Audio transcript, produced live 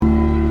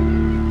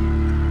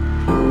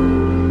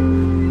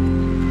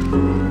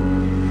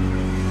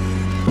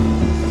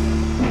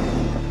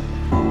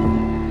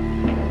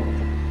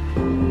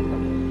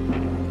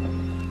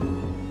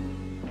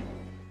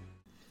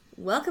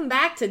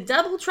back to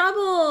Double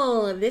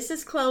Trouble. This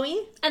is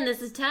Chloe. And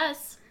this is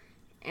Tess.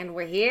 And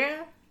we're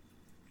here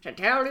to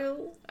tell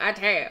you a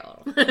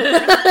tale.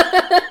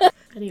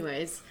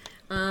 Anyways,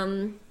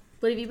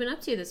 what have you been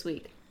up to this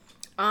week?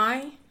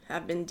 I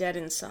have been dead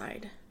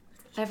inside.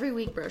 Every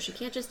week, bro. She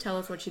can't just tell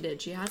us what she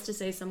did. She has to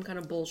say some kind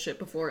of bullshit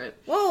before it.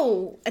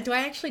 Whoa. Do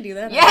I actually do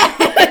that?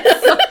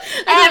 Yes!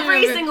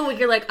 Every single week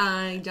you're like,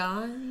 I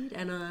died,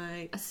 and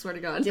I swear to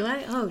God. Do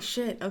I? Oh,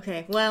 shit.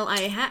 Okay. Well,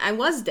 I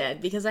was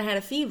dead because I had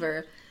a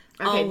fever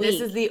all week.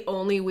 This is the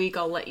only week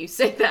I'll let you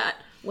say that.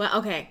 Well,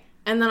 okay.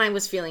 And then I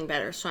was feeling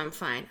better, so I'm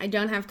fine. I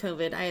don't have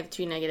COVID. I have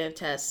 2 negative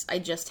tests. I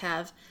just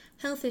have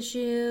health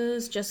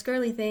issues, just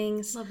girly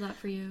things. Love that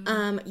for you.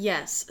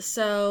 Yes.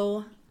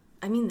 So,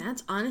 I mean,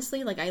 that's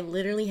honestly, like, I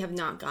literally have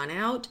not gone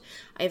out.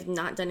 I have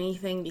not done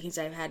anything because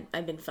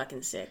I've been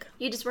fucking sick.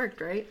 You just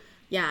worked, right?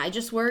 Yeah, I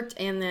just worked,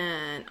 and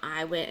then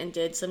I went and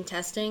did some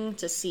testing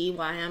to see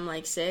why I'm,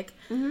 like, sick.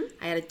 Mm-hmm.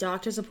 I had a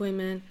doctor's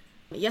appointment.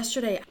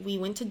 Yesterday, we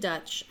went to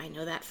Dutch. I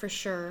know that for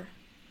sure.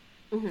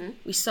 Mm-hmm.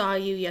 We saw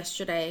you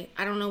yesterday.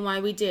 I don't know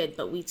why we did,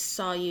 but we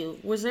saw you.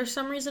 Was there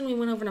some reason we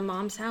went over to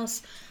Mom's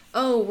house?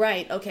 Oh,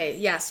 right. Okay.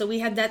 Yeah, so we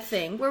had that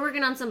thing. We're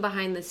working on some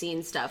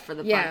behind-the-scenes stuff for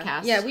the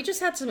podcast. Yeah, we just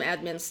had some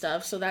admin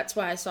stuff, so that's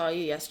why I saw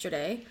you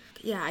yesterday.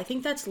 Yeah, I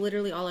think that's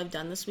literally all I've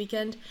done this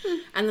weekend.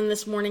 And then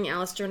this morning,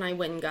 Alistair and I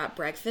went and got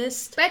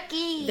breakfast.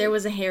 Becky! There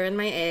was a hair in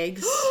my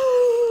eggs.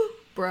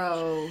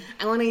 Bro.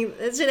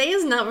 Today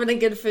is not really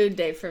good food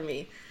day for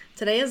me.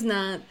 Today is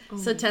not.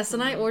 So Tess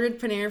and I ordered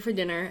Panera for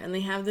dinner, and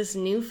they have this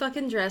new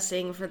fucking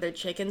dressing for their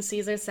chicken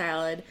Caesar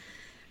salad.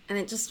 And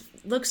it just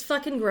looks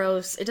fucking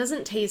gross. It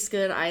doesn't taste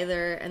good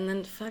either. And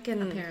then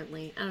fucking...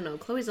 Apparently. I don't know.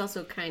 Chloe's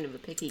also kind of a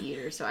picky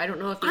eater, so I don't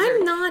know if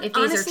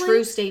these are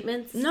true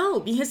statements. No,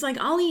 because, like,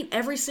 I'll eat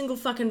every single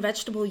fucking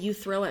vegetable you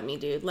throw at me,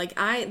 dude. Like,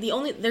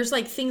 there's,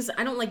 like, things...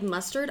 I don't like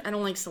mustard. I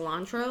don't like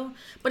cilantro.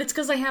 But it's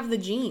because I have the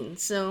gene.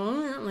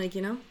 So, like,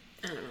 you know?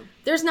 I don't know.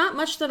 There's not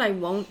much that I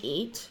won't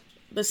eat.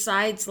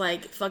 Besides,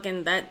 like,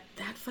 fucking that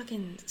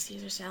fucking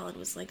Caesar salad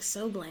was, like,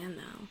 so bland,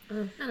 though. I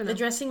don't know. The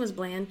dressing was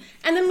bland.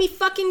 And then we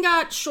fucking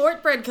got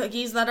shortbread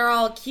cookies that are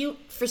all cute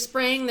for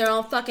spring. They're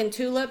all fucking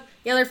tulip.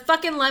 Yeah, they're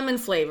fucking lemon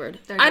flavored.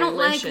 I don't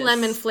like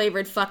lemon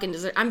flavored fucking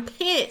dessert. I'm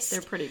pissed.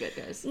 They're pretty good,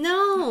 guys.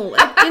 No,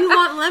 I didn't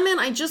want lemon.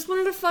 I just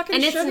wanted a fucking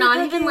and sugar it's not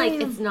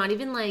cookie.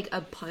 even like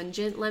a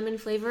pungent lemon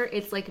flavor.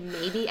 It's like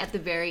maybe at the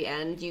very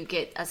end you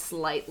get a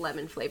slight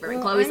lemon flavor.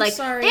 And Chloe's like,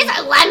 sorry. "There's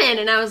a lemon,"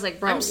 and I was like,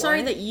 "Bro, I'm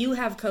sorry that you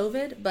have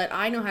COVID, but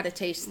I know how to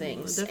taste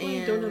things."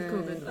 Definitely don't have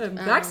COVID. I'm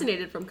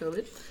vaccinated from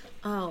COVID.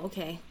 Oh,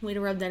 okay. Way to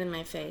rub that in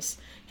my face.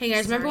 Hey,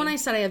 guys, remember when I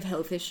said I have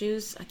health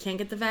issues? I can't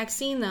get the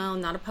vaccine, though.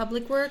 I'm not a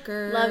public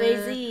worker. Love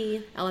AZ.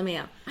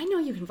 LMAO. I know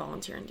you can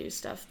volunteer and do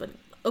stuff, but...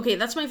 Okay,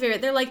 that's my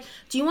favorite. They're like,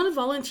 do you want to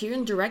volunteer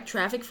in direct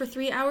traffic for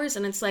 3 hours?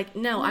 And it's like,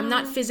 no, I'm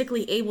not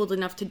physically able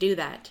enough to do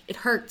that. It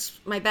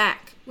hurts my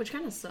back. Which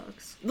kind of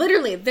sucks.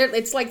 Literally,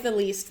 it's like the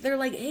least. They're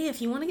like, hey,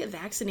 if you want to get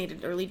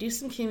vaccinated early, do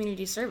some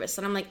community service.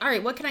 And I'm like, all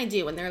right, what can I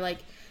do? And they're like...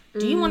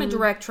 Do you want to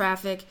direct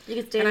traffic? You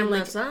can stay in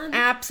the sun?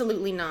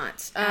 Absolutely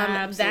not.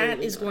 That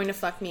is going to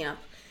fuck me up.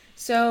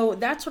 So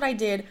that's what I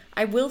did.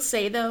 I will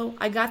say, though,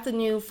 I got the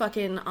new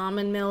fucking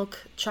almond milk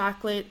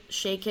chocolate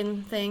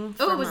shaken thing.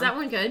 Oh, was that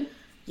one good?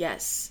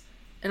 Yes.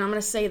 And I'm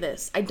going to say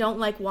this. I don't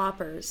like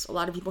Whoppers. A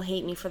lot of people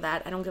hate me for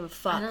that. I don't give a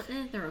fuck.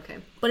 They're okay.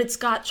 But it's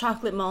got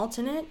chocolate malt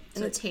in it.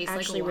 So and it tastes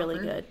actually like a really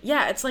Whopper? good.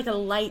 Yeah, it's like a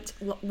light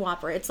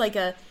Whopper. It's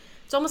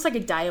almost like a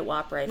diet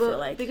Whopper, I feel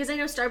like. Because I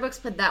know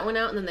Starbucks put that one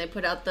out, and then they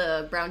put out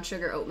the brown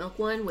sugar oat milk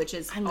one, which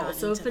is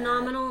also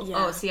phenomenal.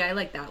 Yeah. Oh, see, I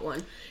like that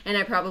one. And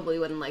I probably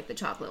wouldn't like the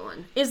chocolate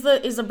one. Is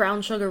the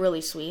brown sugar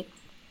really sweet?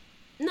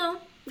 No.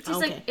 It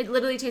tastes Okay. it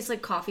literally tastes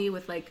like coffee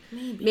with like,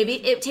 maybe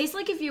it tastes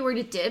like if you were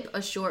to dip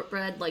a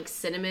shortbread, like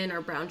cinnamon or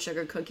brown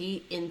sugar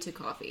cookie into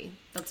coffee.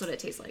 That's what it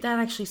tastes like. That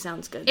actually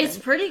sounds good. It's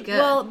pretty good.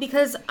 Well,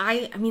 because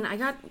I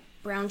got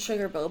brown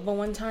sugar boba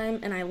one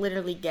time, and I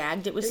literally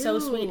gagged. It was so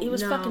sweet. It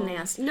was fucking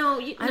nasty.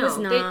 I was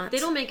not. They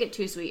don't make it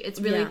too sweet. It's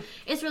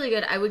really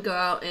good. I would go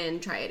out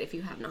and try it if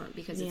you have not,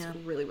 because it's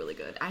really, really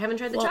good. I haven't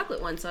tried the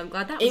chocolate one, so I'm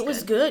glad that was good. It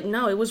was good.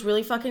 No, it was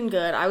really fucking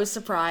good. I was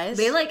surprised.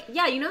 They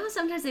you know how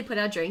sometimes they put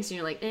out drinks and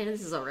you're like,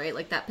 this is alright.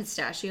 Like that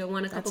pistachio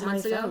one a couple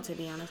months ago. To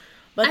be honest.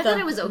 But I thought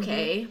it was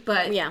okay,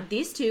 but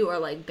these two are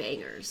like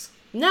bangers.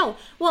 No.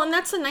 Well, and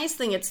that's the nice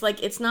thing. It's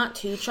like, it's not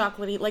too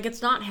chocolatey. Like,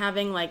 it's not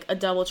having, like, a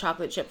double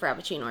chocolate chip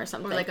frappuccino or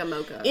something. Or like a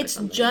mocha It's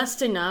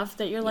just enough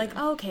that you're like,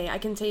 oh, okay, I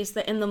can taste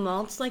that. And the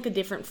malt's, like, a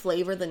different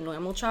flavor than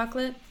normal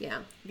chocolate. Yeah.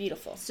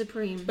 Beautiful.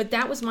 Supreme. But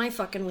that was my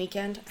fucking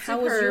weekend. How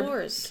was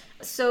yours?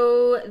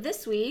 So,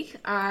 this week,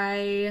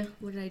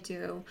 what did I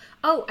do?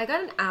 Oh, I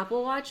got an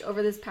Apple Watch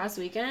over this past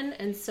weekend,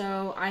 and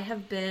so I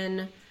have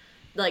been...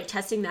 like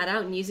testing that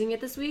out and using it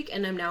this week,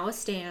 and I'm now a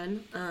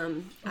stan.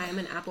 I am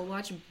an Apple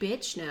Watch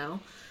bitch now.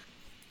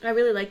 I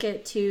really like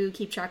it to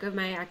keep track of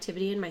my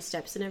activity and my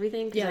steps and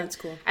everything. Yeah, that's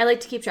cool. I like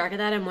to keep track of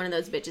that. I'm one of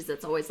those bitches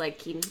that's always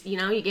like, you're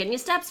getting your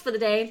steps for the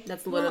day.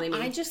 That's literally me.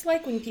 I just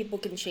like when people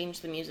can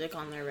change the music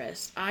on their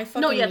wrist.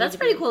 That's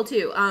pretty cool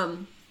too.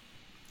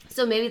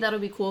 So maybe that'll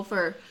be cool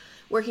for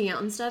working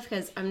out and stuff,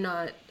 because I'm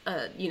not,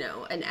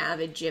 an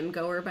avid gym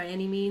goer by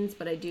any means,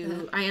 but I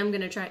am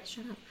going to try,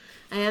 shut up.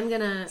 I am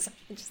going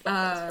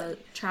to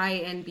try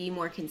and be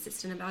more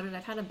consistent about it.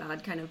 I've had a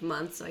bad kind of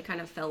month, so I kind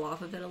of fell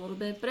off of it a little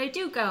bit, but I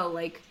do go,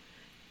 like,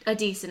 a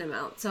decent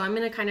amount. So I'm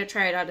going to kind of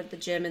try it out at the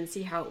gym and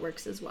see how it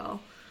works as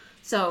well.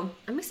 So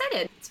I'm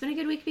excited. It's been a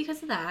good week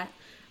because of that.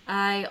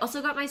 I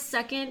also got my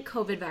second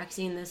COVID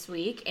vaccine this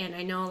week, and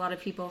I know a lot of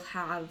people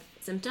have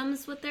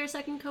symptoms with their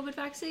second COVID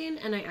vaccine,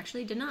 and I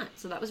actually did not.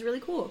 So that was really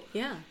cool.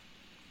 Yeah.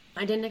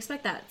 I didn't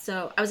expect that.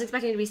 So I was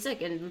expecting to be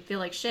sick and feel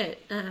like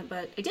shit,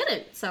 but I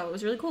didn't. So it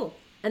was really cool.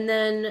 And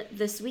then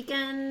this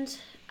weekend,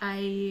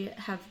 I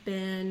have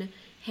been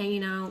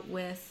hanging out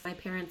with my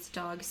parents'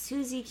 dog,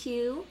 Susie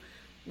Q,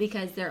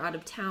 because they're out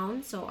of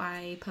town. So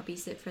I puppy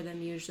sit for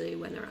them usually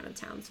when they're out of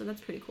town. So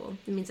that's pretty cool.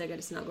 It means I get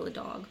to snuggle a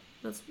dog.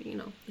 That's,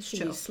 it's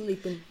chill. She's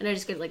sleeping. And I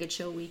just get like a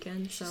chill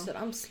weekend. She said,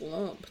 I'm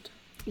slumped.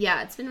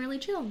 Yeah, it's been really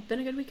chill. Been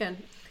a good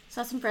weekend.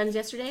 Saw some friends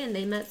yesterday, and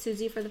they met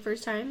Susie for the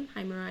first time.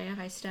 Hi, Mariah.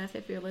 Hi, Steph,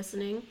 if you're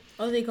listening.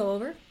 Oh, did they go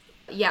over?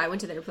 Yeah, I went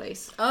to their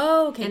place.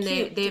 Oh, okay, and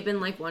cute. they've been,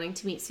 like, wanting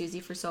to meet Susie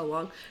for so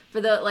long. For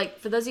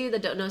those of you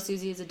that don't know,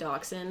 Susie is a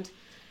dachshund,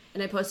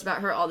 and I post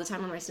about her all the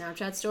time on my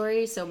Snapchat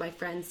story, so my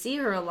friends see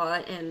her a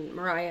lot, and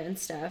Mariah and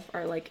Steph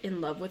are, like,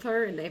 in love with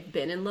her, and they've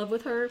been in love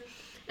with her.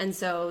 And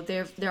so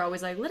they're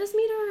always like, let us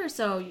meet her.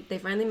 So they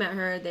finally met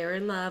her. They were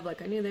in love,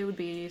 like I knew they would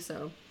be.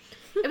 So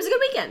it was a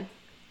good weekend.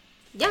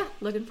 Yeah,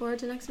 looking forward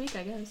to next week,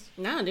 I guess.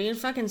 No, dude,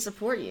 fucking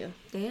support you.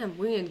 Damn,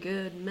 we're in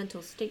good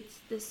mental states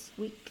this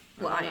week.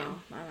 Well, I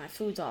am. My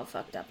food's all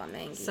fucked up. I'm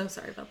angry. So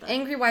sorry about that.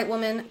 Angry white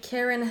woman,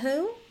 Karen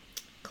who?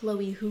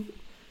 Chloe who?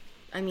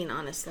 I mean,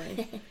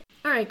 honestly.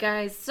 All right,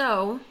 guys.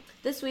 So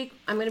this week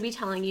I'm going to be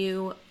telling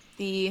you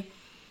the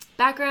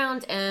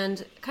background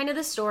and kind of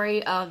the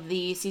story of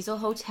the Cecil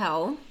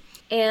Hotel.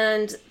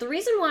 And the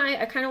reason why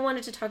I kind of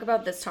wanted to talk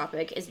about this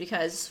topic is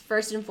because,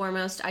 first and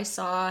foremost, I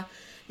saw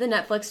the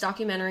Netflix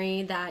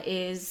documentary that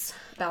is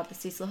about the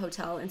Cecil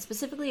Hotel, and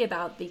specifically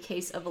about the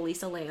case of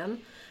Elisa Lam,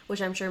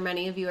 which I'm sure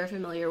many of you are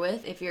familiar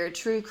with. If you're a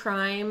true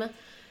crime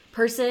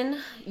person,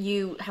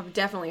 you have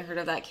definitely heard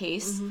of that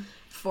case,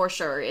 for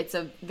sure. It's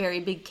a very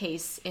big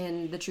case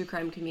in the true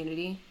crime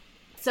community.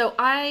 So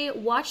I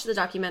watched the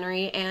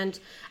documentary, and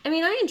I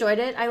mean, I enjoyed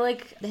it. I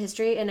like the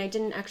history, and I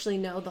didn't actually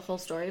know the whole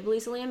story of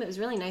Elisa Lam. It was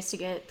really nice to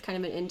get kind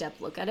of an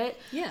in-depth look at it.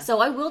 Yeah. So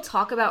I will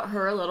talk about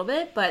her a little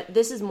bit, but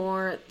this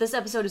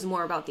episode is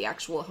more about the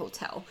actual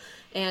hotel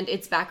and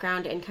its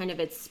background and kind of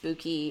its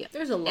spooky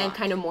There's a lot. and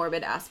kind of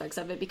morbid aspects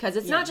of it, because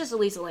it's not just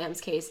Elisa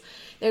Lam's case.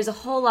 There's a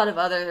whole lot of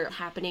other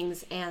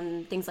happenings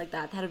and things like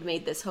that have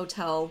made this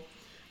hotel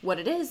what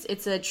it is.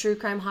 It's a true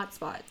crime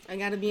hotspot. I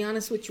gotta be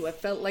honest with you. I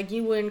felt like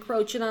you were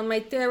encroaching on my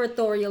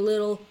territory a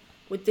little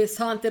with this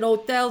haunted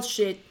hotel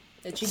shit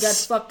that you got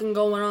fucking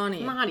going on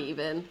here. Not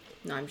even.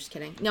 No, I'm just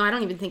kidding. No, I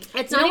don't even think.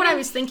 It's you not know even, what I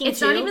was thinking It's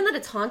too? not even that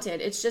it's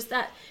haunted. It's just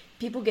that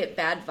people get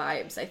bad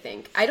vibes, I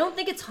think. I don't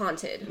think it's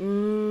haunted.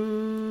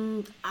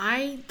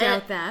 I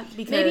doubt that,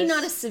 because Maybe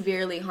not as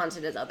severely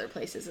haunted as other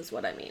places is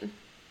what I mean.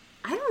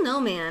 I don't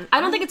know, man.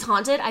 I don't think it's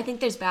haunted. I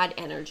think there's bad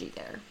energy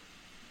there.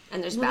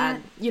 And there's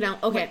bad...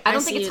 Okay. I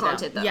don't think it's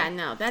haunted, though. Yeah,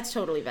 no, that's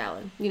totally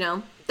valid.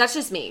 That's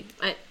just me.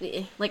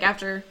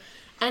 After...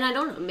 And I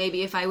don't know,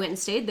 maybe if I went and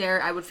stayed there,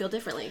 I would feel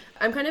differently.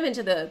 I'm kind of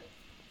into the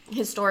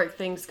historic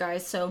things,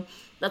 guys, so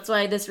that's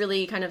why this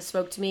really kind of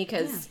spoke to me,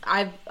 because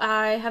I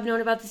have known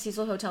about the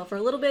Cecil Hotel for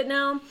a little bit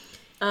now.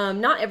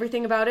 Not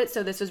everything about it,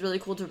 so this was really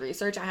cool to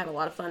research. I had a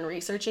lot of fun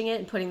researching it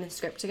and putting the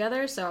script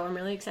together, so I'm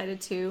really excited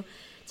to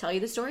tell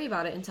you the story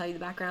about it and tell you the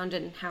background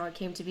and how it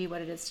came to be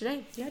what it is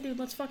today. Yeah, dude,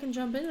 let's fucking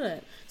jump into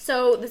it.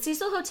 So the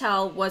Cecil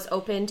Hotel was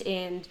opened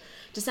in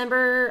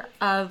December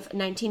of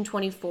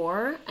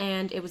 1924,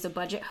 and it was a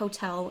budget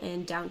hotel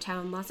in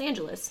downtown Los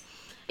Angeles.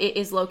 It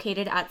is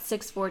located at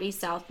 640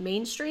 South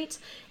Main Street,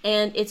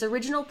 and its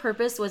original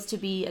purpose was to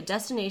be a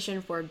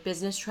destination for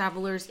business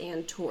travelers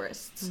and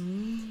tourists.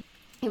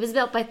 It was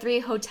built by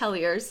three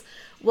hoteliers,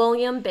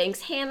 William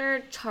Banks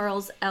Hanner,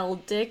 Charles L.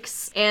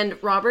 Dix,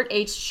 and Robert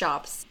H.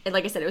 Shops. And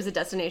like I said, it was a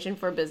destination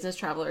for business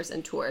travelers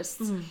and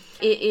tourists.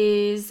 It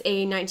is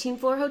a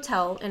 19-floor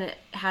hotel, and it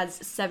has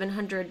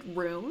 700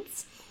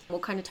 rooms. We'll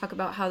kind of talk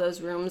about how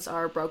those rooms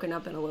are broken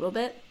up in a little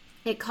bit.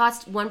 It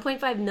cost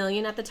 $1.5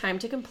 million at the time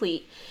to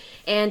complete,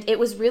 and it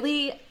was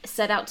really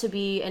set out to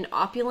be an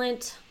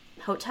opulent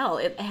hotel.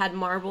 It had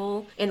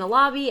marble in the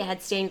lobby, it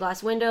had stained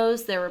glass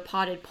windows, there were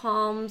potted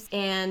palms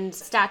and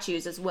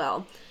statues as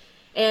well.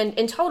 And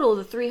in total,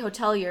 the three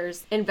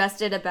hoteliers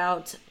invested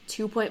about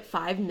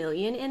 $2.5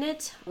 million in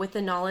it, with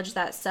the knowledge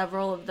that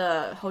several of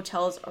the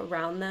hotels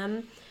around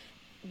them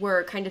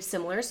were kind of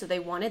similar, so they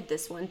wanted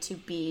this one to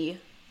be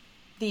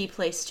the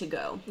place to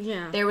go.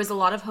 Yeah. There was a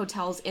lot of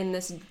hotels in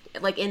this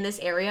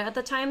area at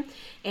the time,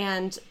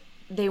 and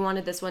they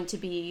wanted this one to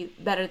be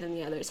better than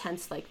the others,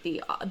 hence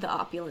the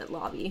opulent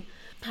lobby.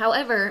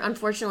 However,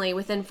 unfortunately,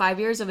 within 5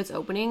 years of its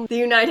opening, the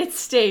United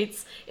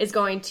States is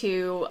going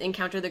to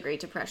encounter the Great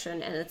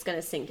Depression, and it's going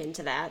to sink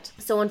into that.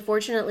 So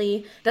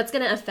unfortunately, that's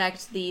going to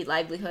affect the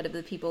livelihood of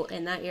the people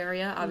in that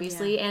area,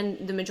 obviously,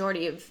 and the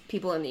majority of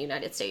people in the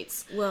United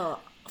States. Well,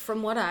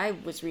 from what I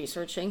was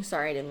researching,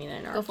 sorry, I didn't mean to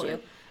interrupt Go for you.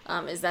 it.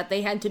 Is that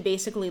they had to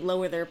basically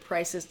lower their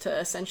prices to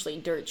essentially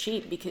dirt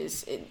cheap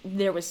because it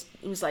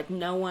was like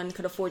no one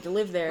could afford to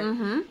live there.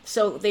 Mm-hmm.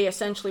 So they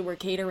essentially were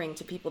catering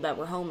to people that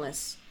were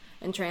homeless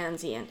and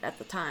transient at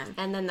the time.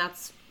 And then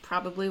that's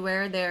probably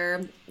where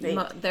their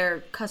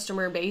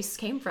customer base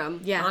came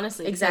from. Yeah,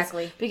 honestly,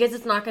 exactly. Because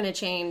it's not going to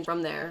change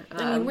from there.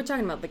 I mean, we're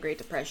talking about the Great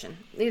Depression.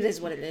 It is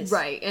what it is.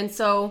 Right. And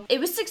so it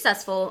was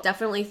successful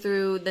definitely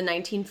through the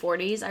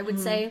 1940s, I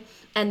would say.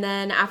 And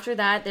then after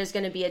that, there's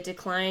going to be a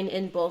decline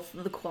in both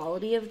the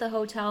quality of the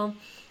hotel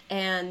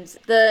and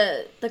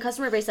the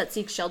customer base that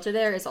seeks shelter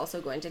there is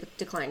also going to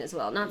decline as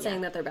well. Not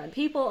saying that they're bad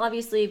people,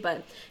 obviously,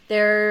 but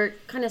they're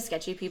kind of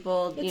sketchy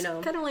people, It's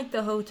kind of like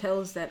the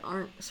hotels that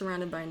aren't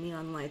surrounded by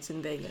neon lights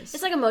in Vegas.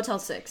 It's like a Motel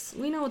 6.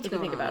 We know what's if you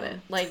going think on. about it.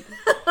 Like,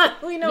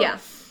 We know. yeah.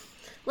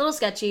 Little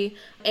sketchy.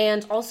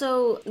 And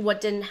also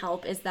what didn't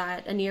help is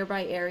that a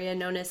nearby area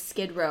known as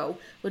Skid Row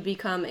would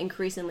become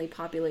increasingly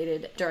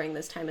populated during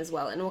this time as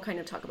well. And we'll kind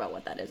of talk about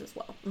what that is as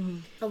well. Mm-hmm.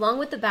 Along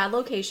with the bad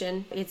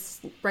location,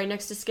 it's right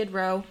next to Skid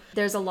Row.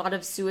 There's a lot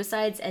of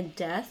suicides and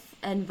death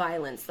and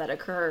violence that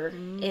occur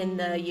in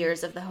the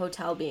years of the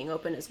hotel being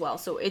open as well.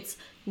 So it's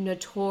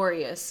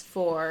notorious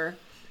for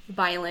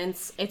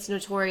violence. It's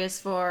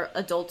notorious for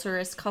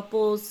adulterous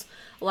couples,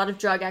 a lot of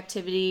drug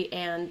activity,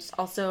 and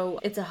also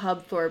it's a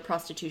hub for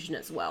prostitution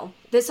as well.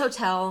 This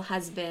hotel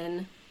has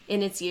been,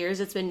 in its years,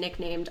 it's been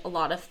nicknamed a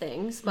lot of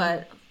things,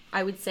 but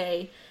I would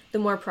say the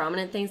more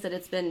prominent things that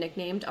it's been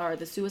nicknamed are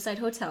the Suicide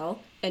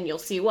Hotel, and you'll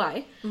see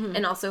why,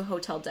 and also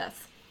Hotel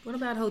Death. What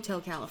about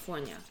Hotel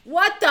California?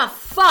 What the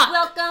fuck?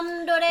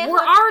 Welcome to the We're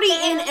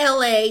already in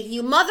LA,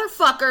 you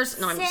motherfuckers.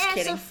 No, I'm just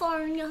kidding.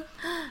 California.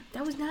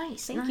 That was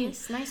nice. Thank you.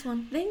 Nice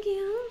one. Thank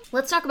you.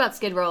 Let's talk about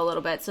Skid Row a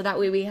little bit, so that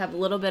way we have a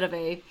little bit of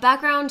a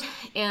background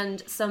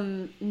and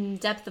some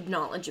depth of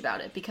knowledge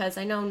about it, because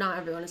I know not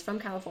everyone is from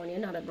California,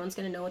 not everyone's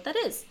going to know what that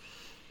is.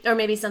 Or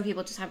maybe some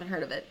people just haven't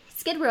heard of it.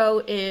 Skid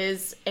Row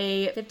is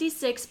a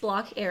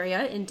 56-block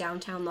area in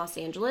downtown Los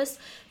Angeles,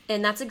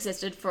 and that's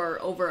existed for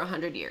over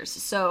 100 years.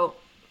 So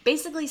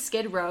basically,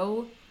 Skid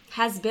Row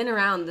has been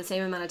around the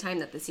same amount of time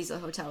that the Cecil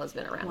Hotel has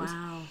been around.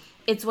 Wow.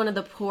 It's one of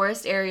the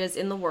poorest areas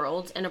in the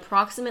world, and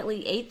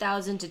approximately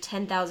 8,000 to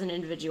 10,000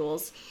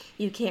 individuals,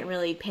 you can't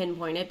really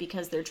pinpoint it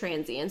because they're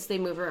transients, they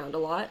move around a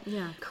lot,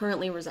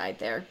 currently reside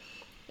there.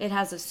 It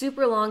has a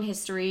super long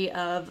history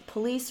of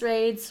police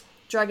raids,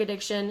 drug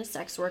addiction,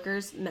 sex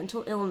workers,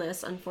 mental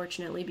illness,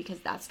 unfortunately,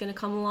 because that's going to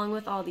come along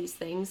with all these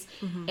things,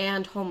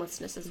 and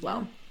homelessness as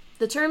well.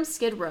 The term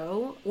Skid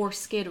Row, or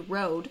Skid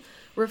Road,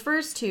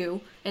 refers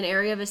to an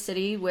area of a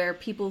city where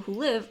people who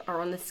live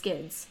are on the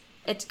skids.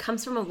 It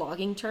comes from a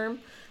logging term.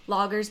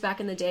 Loggers back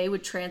in the day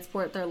would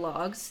transport their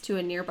logs to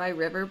a nearby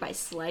river by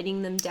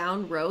sliding them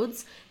down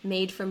roads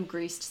made from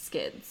greased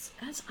skids.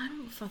 I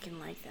don't fucking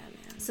like that,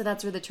 man. So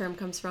that's where the term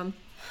comes from.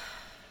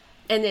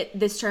 And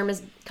this term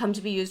has come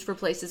to be used for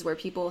places where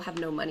people have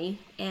no money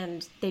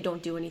and they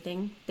don't do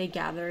anything. They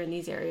gather in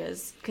these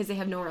areas because they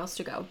have nowhere else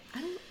to go.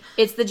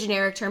 It's the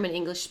generic term in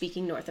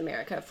English-speaking North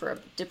America for a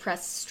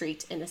depressed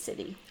street in a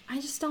city. I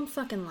just don't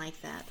fucking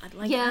like that.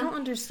 I don't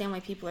understand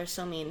why people are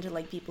so mean to,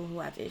 like, people who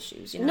have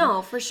issues, you know?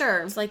 No, for sure.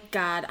 It's like,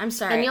 God, I'm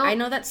sorry. I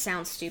know that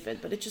sounds stupid,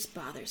 but it just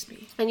bothers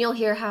me. And you'll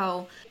hear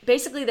how,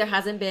 basically, there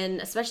hasn't been,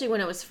 especially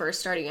when it was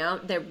first starting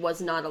out, there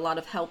was not a lot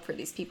of help for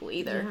these people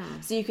either.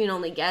 Yeah. So you can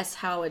only guess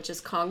how it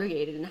just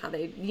congregated and how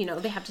they,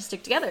 they have to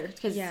stick together.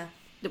 Because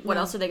what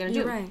else are they going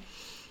to do? Right.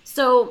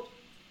 So,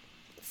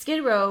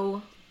 Skid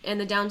Row and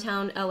the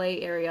downtown LA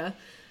area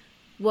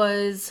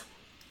was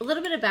a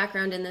little bit of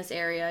background in this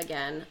area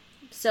again.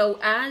 So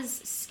as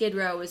Skid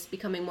Row is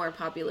becoming more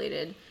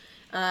populated,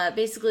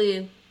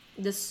 basically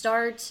the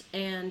start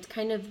and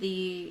kind of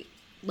the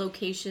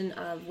location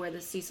of where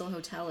the Cecil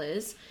Hotel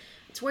is,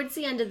 towards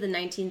the end of the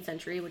 19th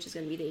century, which is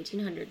going to be the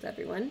 1800s,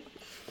 everyone,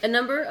 a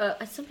number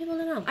of, some people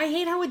don't know. I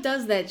hate how it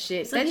does that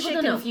shit. Some that shit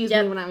confused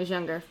me when I was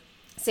younger.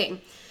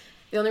 Same.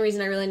 The only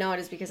reason I really know it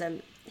is because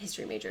I'm a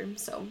history major,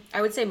 so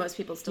I would say most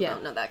people still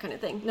don't know that kind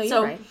of thing. No,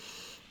 you're right.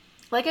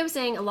 Like I was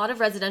saying, a lot of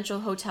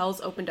residential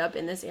hotels opened up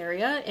in this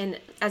area, and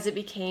as it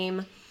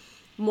became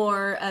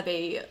more of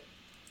a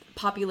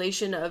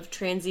population of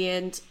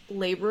transient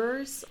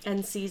laborers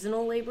and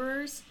seasonal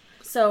laborers,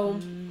 so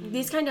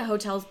these kind of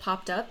hotels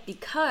popped up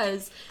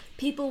because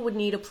people would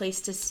need a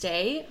place to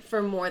stay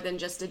for more than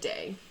just a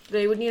day.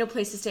 They would need a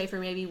place to stay for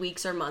maybe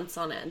weeks or months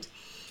on end.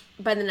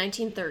 By the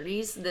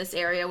 1930s, this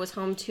area was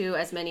home to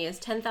as many as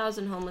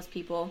 10,000 homeless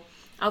people,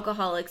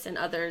 alcoholics, and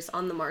others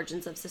on the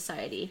margins of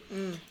society.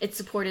 It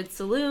supported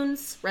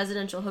saloons,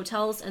 residential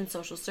hotels, and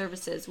social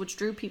services, which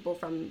drew people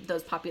from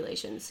those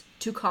populations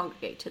to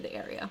congregate to the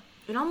area.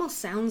 It almost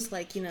sounds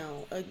like,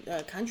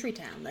 a country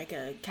town, like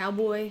a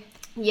cowboy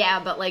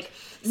Yeah, but like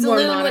More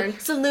modern.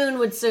 saloon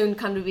would soon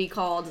come to be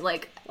called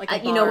like a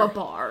you know, a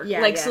bar. bar.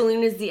 Yeah, like yeah.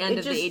 saloon is the end It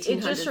of just, the 1800s.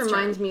 it just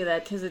reminds me of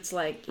that because it's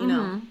like, you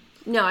know.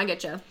 No, I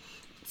get you.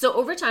 So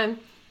over time,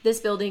 this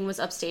building was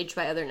upstaged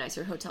by other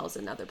nicer hotels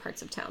in other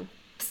parts of town.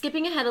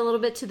 Skipping ahead a little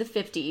bit to the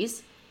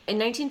 50s, in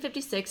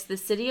 1956, the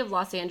city of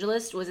Los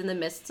Angeles was in the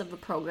midst of a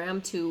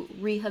program to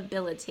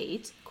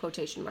rehabilitate,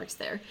 quotation marks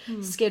there,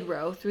 Skid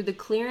Row through the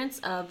clearance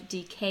of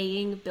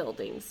decaying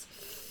buildings.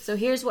 So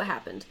here's what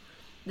happened.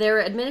 There were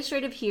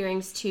administrative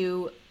hearings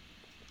to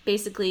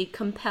basically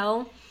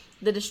compel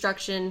the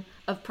destruction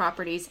of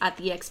properties at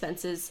the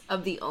expenses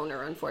of the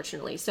owner,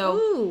 unfortunately. So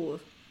Ooh.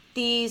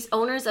 these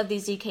owners of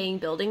these decaying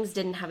buildings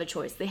didn't have a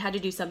choice. They had to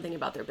do something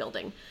about their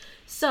building.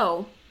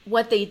 So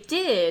what they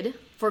did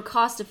for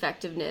cost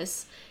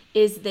effectiveness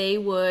is they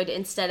would,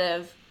 instead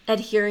of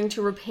adhering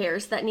to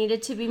repairs that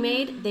needed to be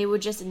made, they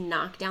would just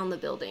knock down the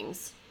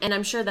buildings. And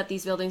I'm sure that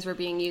these buildings were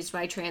being used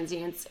by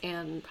transients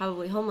and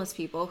probably homeless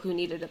people who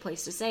needed a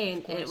place to stay,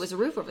 and it was a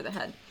roof over their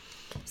head.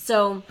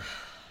 So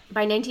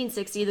by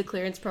 1960, the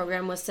clearance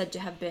program was said to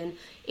have been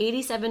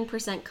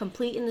 87%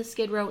 complete in the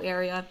Skid Row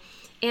area,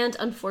 and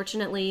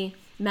unfortunately,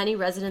 many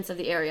residents of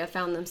the area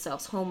found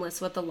themselves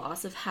homeless with the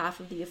loss of half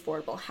of the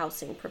affordable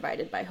housing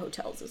provided by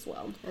hotels as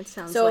well. That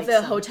sounds so like if the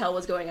some- hotel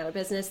was going out of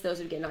business, those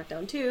would get knocked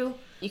down too.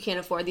 You can't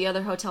afford the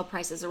other hotel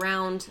prices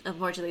around.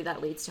 Unfortunately,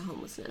 that leads to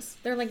homelessness.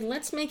 They're like,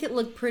 let's make it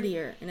look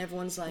prettier. And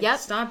everyone's like, Yep.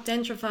 stop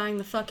gentrifying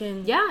the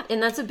fucking... Yeah,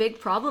 and that's a big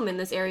problem in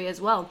this area as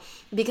well.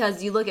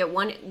 Because you look at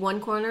one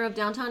corner of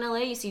downtown LA,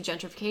 you see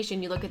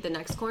gentrification. You look at the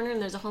next corner,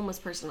 and there's a homeless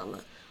person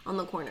on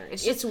the corner.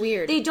 It's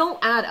weird. They don't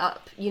add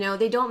up,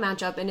 they don't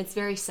match up, and it's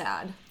very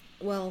sad.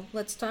 Well,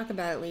 let's talk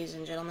about it, ladies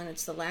and gentlemen.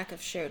 It's the lack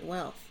of shared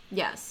wealth.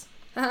 Yes.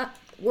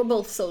 We're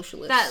both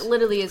socialists. That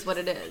literally is what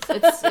it is.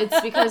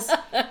 It's because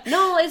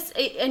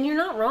and you're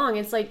not wrong.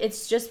 It's like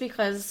it's just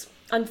because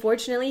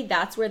unfortunately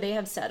that's where they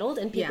have settled,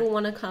 and people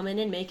want to come in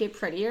and make it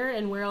prettier.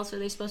 And where else are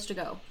they supposed to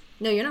go?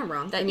 No, you're not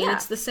wrong. I mean,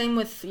 it's the same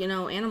with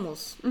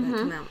animals that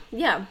come out.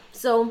 Yeah.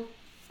 So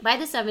by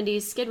the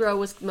 70s, Skid Row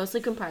was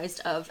mostly comprised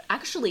of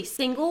actually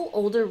single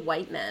older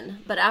white men.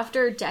 But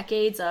after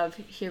decades of,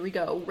 here we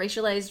go,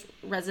 racialized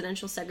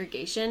residential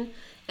segregation,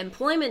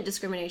 employment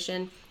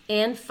discrimination,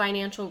 and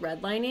financial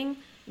redlining,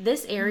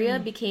 this area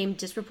became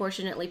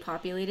disproportionately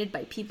populated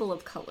by people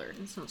of color,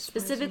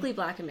 specifically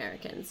Black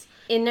Americans.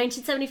 In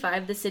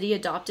 1975, the city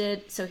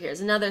adopted, so here's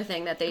another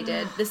thing that they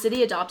did. The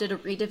city adopted a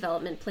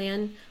redevelopment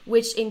plan,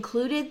 which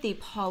included the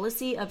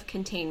policy of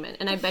containment.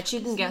 And I bet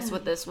you can guess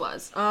what this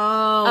was.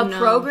 Oh, A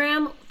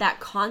program that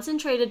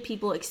concentrated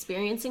people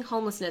experiencing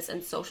homelessness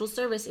and social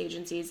service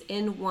agencies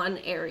in one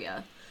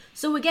area.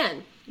 So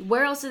again,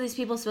 where else are these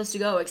people supposed to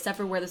go except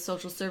for where the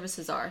social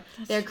services are?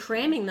 They're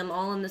cramming them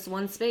all in this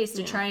one space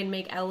to try and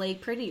make LA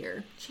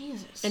prettier.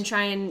 Jesus. And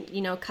try and,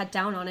 cut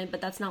down on it, but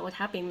that's not what's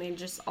happening. They're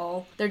just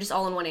all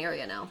in one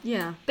area now.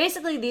 Yeah.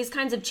 Basically, these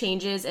kinds of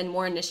changes and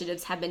more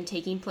initiatives have been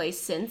taking place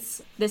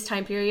since this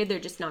time period. They're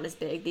just not as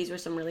big. These were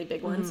some really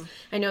big ones.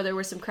 I know there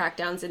were some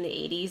crackdowns in the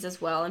 80s as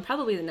well, and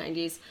probably the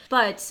 90s,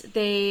 but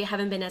they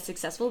haven't been as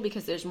successful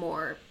because there's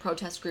more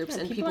protest groups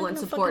and people in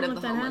support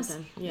of the homeless.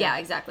 Yeah,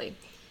 exactly.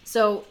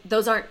 So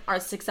those aren't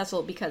as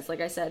successful because,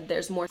 like I said,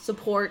 there's more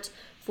support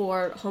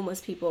for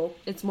homeless people.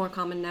 It's more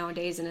common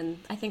nowadays, and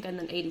I think in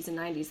the 80s and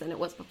 90s than it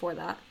was before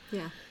that.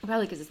 Yeah.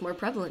 Probably because it's more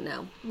prevalent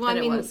now. Well, I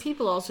than mean, it was.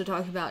 people also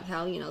talk about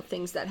how,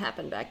 things that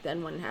happened back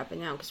then wouldn't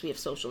happen now because we have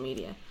social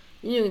media.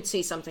 You can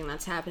see something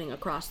that's happening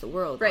across the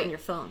world on your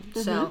phone.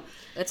 So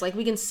it's like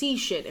we can see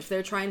shit if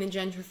they're trying to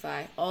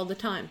gentrify all the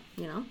time,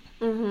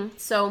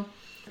 So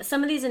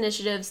some of these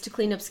initiatives to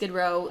clean up Skid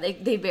Row,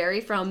 they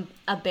vary from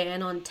a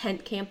ban on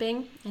tent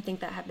camping. I think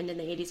that happened in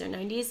the 80s or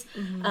 90s,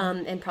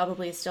 and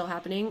probably is still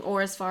happening.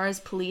 Or as far as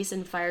police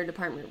and fire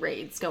department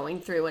raids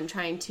going through and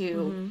trying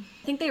to...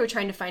 I think they were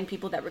trying to find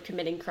people that were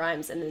committing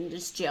crimes and then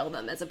just jail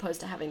them as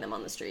opposed to having them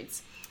on the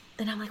streets.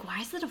 And I'm like, why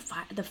is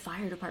the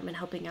fire department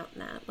helping out in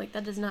that? Like,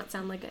 that does not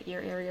sound like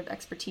your area of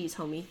expertise,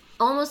 homie.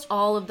 Almost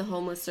all of the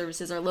homeless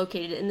services are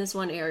located in this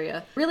one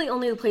area. Really,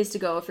 only the place to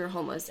go if you're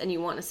homeless and you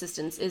want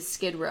assistance is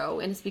Skid Row,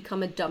 and it's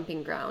become a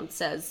dumping ground,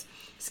 says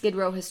Skid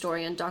Row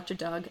historian Dr.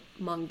 Doug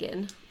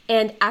Mungin.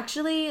 And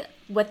actually,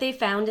 what they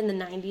found in the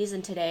 90s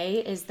and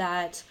today is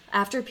that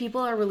after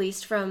people are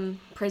released from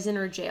prison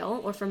or jail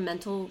or from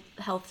mental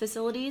health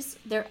facilities,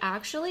 they're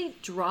actually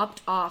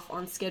dropped off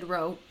on Skid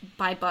Row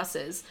by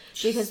buses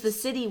because the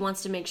city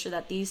wants to make sure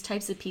that these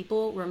types of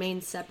people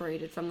remain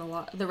separated from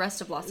the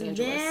rest of Los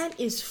Angeles. That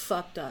is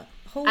fucked up.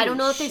 Holy I don't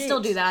know if they shit. still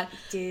do that,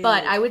 Dude.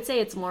 but I would say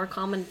it's more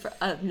common for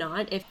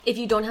not. If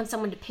you don't have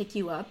someone to pick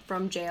you up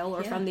from jail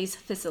or from these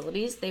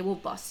facilities, they will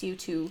bus you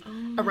to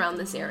around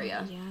this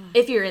area. Yeah.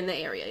 If you're in the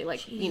area,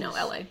 like,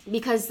 LA.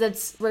 Because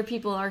that's where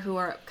people are who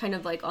are kind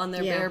of like on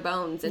their bare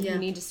bones and who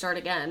need to start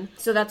again.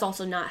 So that's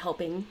also not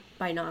helping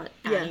by not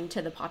adding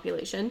to the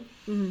population.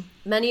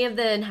 Many of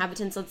the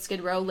inhabitants of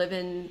Skid Row live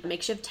in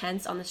makeshift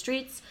tents on the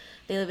streets.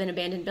 They live in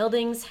abandoned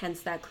buildings,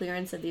 hence that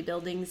clearance of the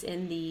buildings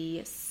in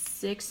the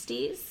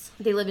 60s.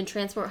 They live in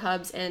transport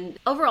hubs, and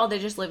overall they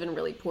just live in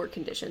really poor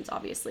conditions,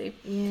 obviously.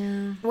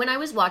 Yeah. When I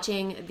was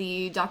watching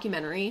the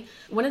documentary,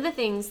 one of the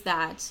things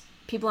that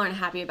people aren't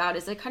happy about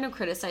is they kind of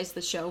criticized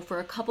the show for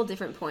a couple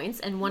different points,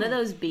 and one of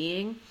those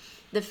being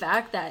the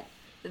fact that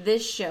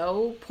this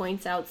show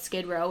points out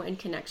Skid Row in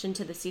connection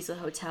to the Cecil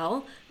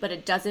Hotel, but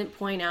it doesn't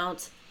point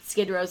out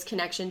Skid Row's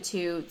connection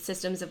to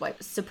systems of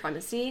white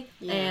supremacy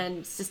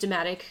and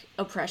systematic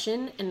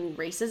oppression and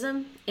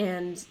racism,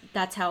 and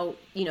that's how,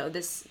 you know,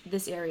 this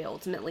area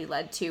ultimately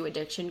led to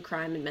addiction,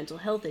 crime, and mental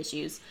health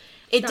issues.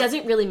 It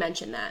doesn't really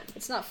mention that.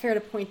 It's not fair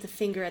to point the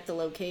finger at the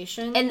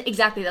location. And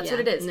exactly, that's what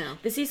it is. No.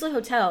 The Cecil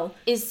Hotel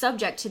is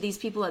subject to these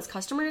people as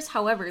customers.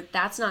 However,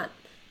 that's not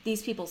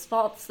these people's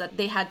faults that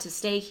they had to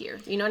stay here.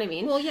 You know what I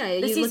mean? Well, yeah.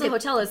 The Cecil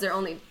Hotel is their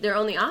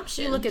only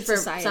option. You look at for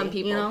society, some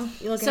people. You know?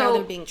 You look at how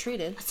they're being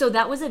treated. So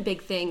that was a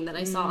big thing that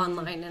I saw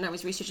online, and I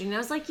was researching, and I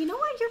was like, you know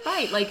what? You're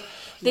right. Like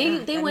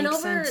they went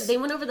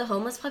over the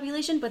homeless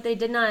population, but they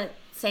did not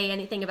say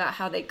anything about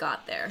how they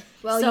got there.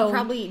 Well, you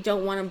probably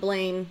don't want to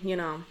blame, you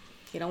know.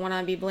 You don't want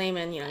to be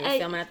blaming, you know, you're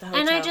filming at the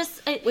hotel.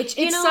 And which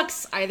it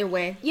sucks either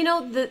way. You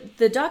know,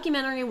 the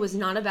documentary was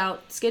not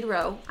about Skid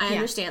Row. I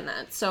understand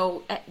that.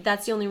 So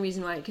that's the only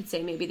reason why I could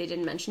say maybe they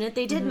didn't mention it.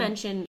 They did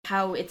mention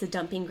how it's a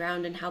dumping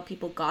ground and how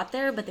people got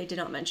there, but they did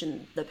not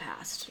mention the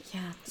past.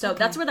 Yeah. So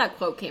that's where that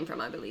quote came from,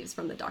 I believe, is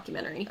from the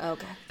documentary.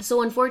 Okay.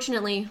 So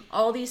unfortunately,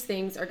 all these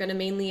things are going to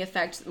mainly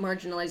affect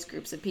marginalized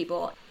groups of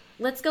people.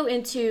 Let's go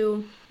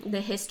into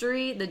the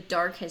history, the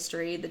dark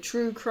history, the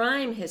true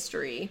crime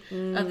history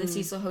of the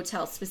Cecil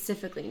Hotel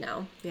specifically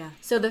now. Yeah.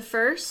 So the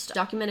first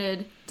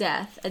documented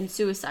death and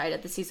suicide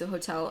at the Cecil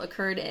Hotel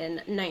occurred in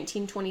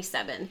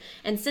 1927.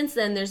 And since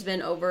then, there's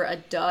been over a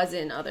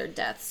dozen other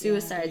deaths,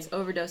 suicides,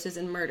 overdoses,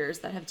 and murders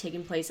that have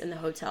taken place in the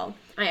hotel.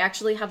 I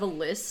actually have a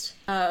list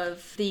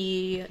of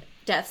the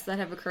deaths that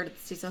have occurred at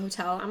the Cecil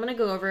Hotel. I'm going to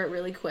go over it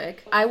really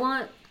quick. I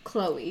want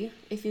Chloe,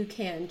 if you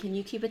can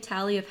you keep a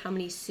tally of how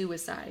many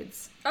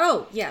suicides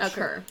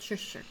occur?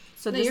 Sure.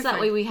 So that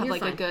way we have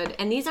a good,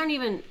 and these aren't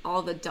even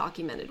all the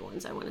documented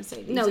ones, I want to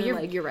say. These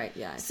you're right,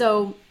 yeah.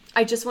 So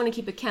I just want to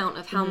keep a count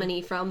of how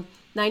many from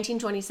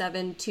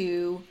 1927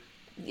 to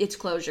its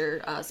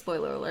closure,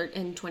 spoiler alert,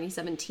 in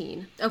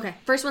 2017. Okay.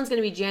 First one's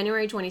going to be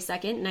January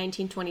 22nd,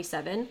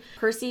 1927.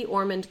 Percy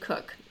Ormond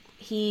Cook.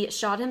 He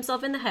shot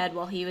himself in the head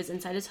while he was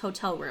inside his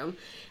hotel room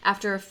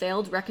after a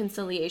failed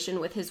reconciliation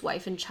with his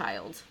wife and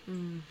child.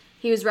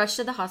 He was rushed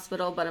to the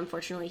hospital, but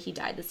unfortunately he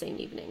died the same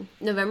evening.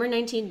 November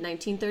 19,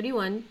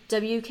 1931,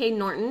 W.K.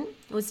 Norton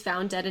was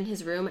found dead in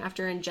his room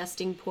after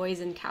ingesting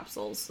poison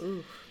capsules.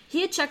 He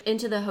had checked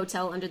into the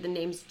hotel under the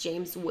names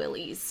James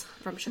Willies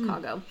from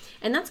Chicago.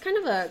 And that's kind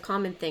of a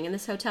common thing in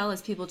this hotel,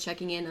 is people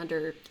checking in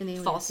under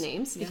false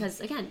names.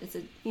 Because, again, it's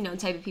a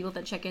type of people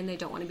that check in, they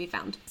don't want to be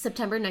found.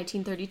 September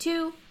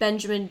 1932,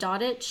 Benjamin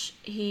Dodich,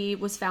 he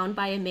was found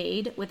by a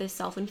maid with a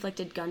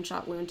self-inflicted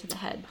gunshot wound to the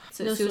head.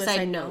 So a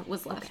suicide note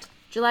was left. Okay.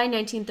 July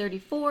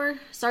 1934,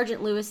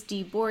 Sergeant Louis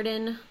D.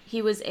 Borden,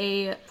 he was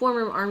a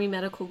former Army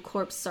Medical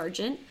Corps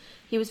sergeant.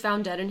 He was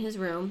found dead in his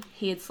room.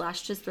 He had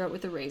slashed his throat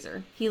with a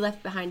razor. He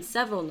left behind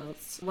several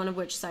notes, one of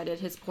which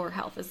cited his poor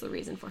health as the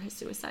reason for his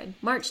suicide.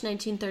 March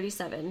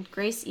 1937,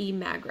 Grace E.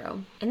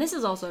 Magro. And this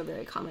is also a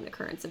very common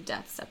occurrence of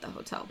deaths at the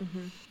hotel.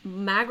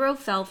 Magro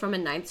fell from a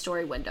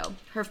 9th-story window.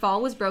 Her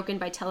fall was broken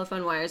by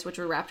telephone wires which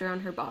were wrapped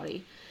around her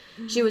body.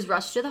 She was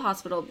rushed to the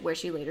hospital where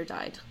she later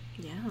died.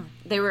 Yeah.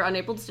 They were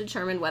unable to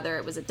determine whether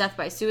it was a death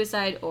by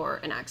suicide or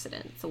an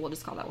accident, so we'll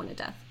just call that one a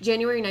death.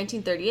 January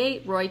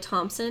 1938, Roy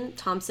Thompson.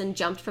 Thompson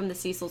jumped from the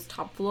Cecil's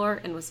top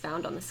floor and was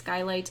found on the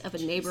skylight of a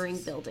neighboring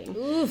building.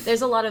 Oof.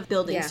 There's a lot of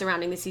buildings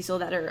surrounding the Cecil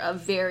that are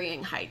of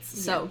varying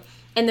heights,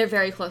 and they're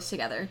very close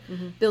together.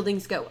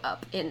 Buildings go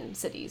up in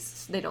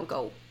cities. They don't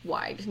go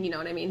wide, you know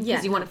what I mean?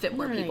 Because you want to fit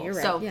more people. You're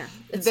right. So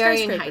It's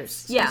varying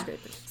heights. Yeah.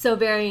 So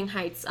varying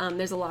heights.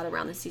 There's a lot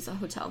around the Cecil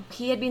Hotel.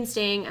 He had been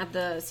staying at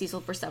the Cecil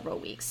for several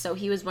weeks, so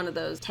he was one of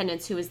those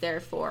tenants who was there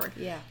for,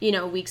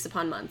 weeks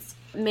upon months.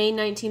 May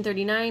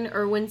 1939,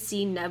 Irwin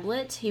C.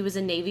 Neblett. He was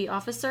a Navy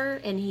officer,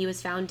 and he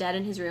was found dead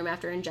in his room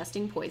after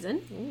ingesting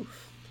poison.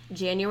 Oof.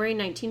 January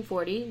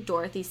 1940,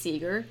 Dorothy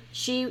Seeger.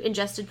 She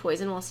ingested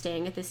poison while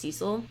staying at the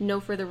Cecil.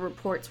 No further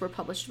reports were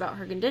published about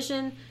her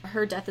condition.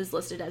 Her death is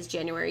listed as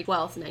January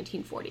 12th,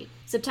 1940.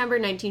 September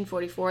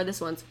 1944,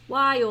 this one's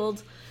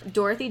wild.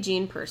 Dorothy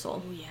Jean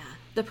Purcell. Oh, yeah.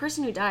 The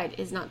person who died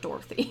is not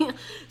Dorothy.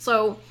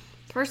 So,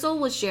 Purcell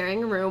was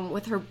sharing a room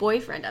with her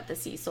boyfriend at the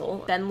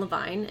Cecil, Ben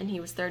Levine, and he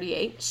was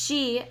 38.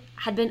 She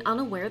had been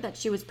unaware that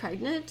she was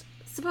pregnant,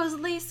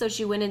 supposedly, so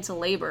she went into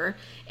labor,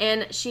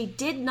 and she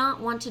did not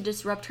want to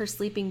disrupt her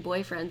sleeping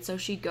boyfriend, so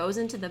she goes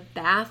into the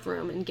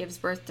bathroom and gives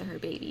birth to her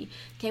baby.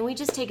 Can we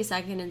just take a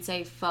second and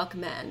say, fuck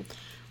men?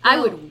 I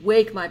would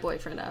wake my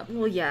boyfriend up.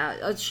 Well,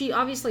 yeah, she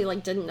obviously,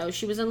 didn't know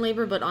she was in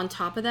labor, but on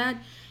top of that,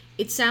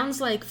 it sounds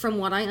like, from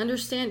what I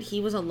understand, he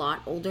was a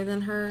lot older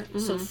than her,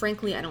 so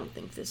frankly, I don't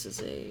think this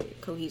is a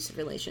cohesive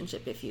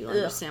relationship, if you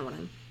understand what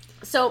I'm...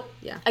 So,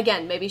 Yeah.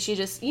 again, maybe she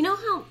just, you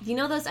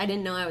know those I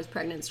didn't know I was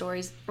pregnant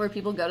stories where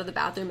people go to the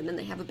bathroom and then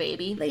they have a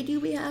baby? They do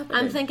be happening.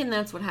 I'm thinking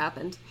that's what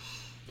happened.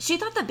 She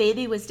thought the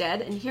baby was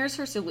dead, and here's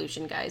her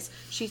solution, guys.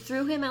 She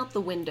threw him out the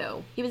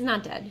window. He was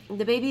not dead.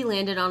 The baby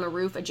landed on a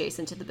roof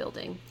adjacent to the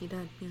building. He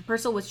did, yeah.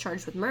 Purcell was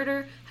charged with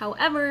murder.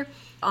 However,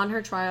 on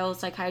her trial,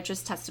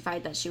 psychiatrists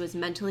testified that she was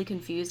mentally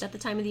confused at the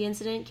time of the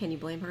incident. Can you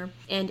blame her?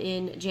 And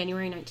in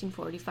January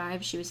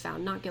 1945, she was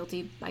found not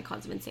guilty by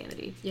cause of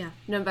insanity. Yeah.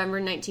 November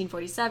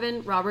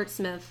 1947, Robert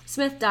Smith.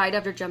 Smith died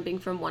after jumping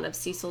from one of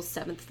Cecil's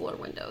 7th floor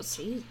windows.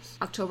 Jesus.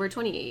 October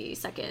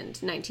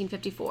 22nd,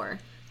 1954.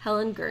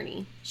 Helen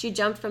Gurney. She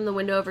jumped from the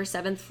window of her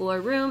 7th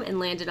floor room and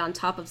landed on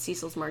top of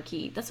Cecil's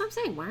marquee. That's what I'm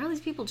saying. Why are these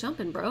people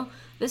jumping, bro?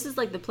 This is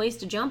like the place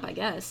to jump, I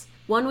guess.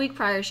 1 week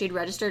prior, she had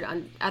registered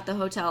at the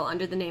hotel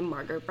under the name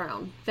Margaret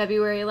Brown.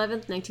 February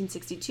 11th,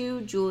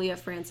 1962, Julia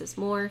Frances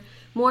Moore.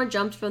 Moore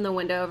jumped from the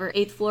window of her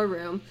 8th floor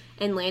room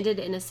and landed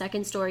in a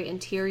 2nd-story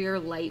interior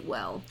light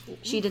well.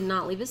 She did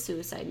not leave a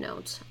suicide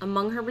note.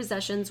 Among her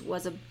possessions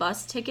was a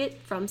bus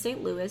ticket from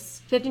St.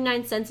 Louis,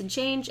 59 cents in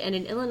change, and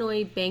an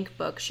Illinois bank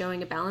book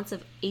showing a balance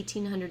of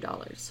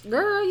 $1,800.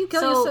 Girl, you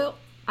kill yourself.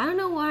 I don't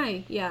know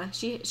why. Yeah,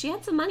 she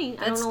had some money.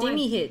 I That don't know why.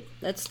 stimmy hit.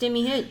 That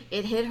stimmy hit.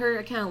 It hit her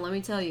account, let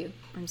me tell you.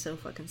 I'm so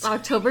fucking sorry.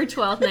 October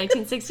 12th,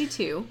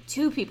 1962.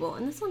 2 people,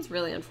 and this one's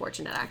really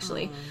unfortunate,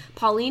 actually.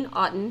 Pauline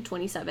Otten,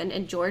 27,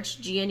 and George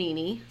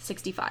Giannini,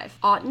 65.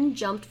 Otten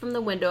jumped from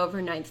the window of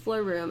her 9th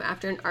floor room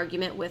after an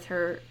argument with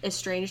her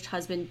estranged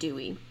husband,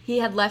 Dewey. He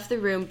had left the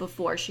room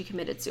before she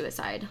committed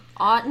suicide.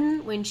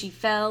 Otten, when she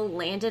fell,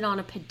 landed on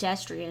a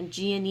pedestrian,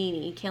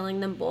 Giannini, killing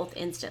them both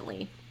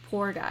instantly.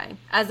 Poor guy.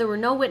 As there were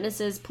no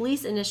witnesses,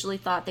 police initially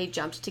thought they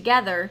jumped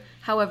together.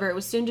 However, it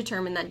was soon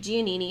determined that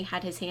Giannini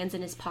had his hands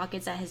in his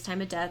pockets at his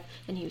time of death,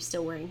 and he was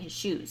still wearing his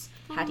shoes.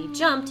 Had he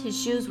jumped, his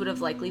shoes would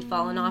have likely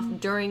fallen off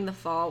during the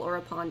fall or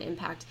upon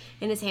impact,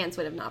 and his hands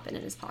would have not been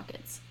in his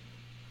pockets.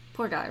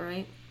 Poor guy,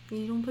 right?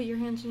 You don't put your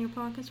hands in your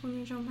pockets when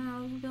you're jumping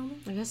out of the building?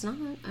 I guess not.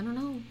 I don't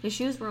know. His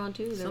shoes were on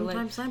too.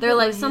 Sometimes I put they're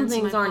my like some hands in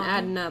things my aren't pocket.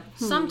 adding up.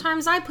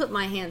 Sometimes I put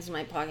my hands in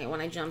my pocket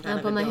when I jumped out I of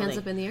a put my building. hands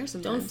up in the air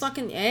sometimes. Don't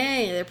fucking...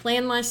 Hey, they're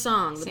playing my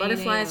song. The Say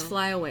butterflies no.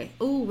 fly away.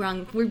 Ooh,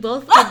 wrong. We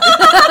both...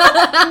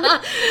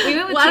 We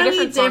went with Why two are we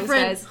different songs,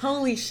 different? guys.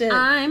 Holy shit.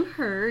 I'm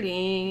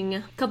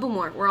hurting. Couple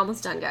more. We're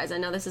almost done, guys. I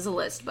know this is a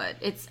list, but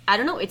I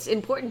don't know. It's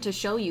important to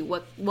show you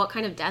what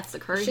kind of deaths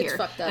occur Shit's here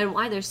fucked up. and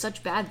why there's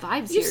such bad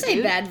vibes You here, say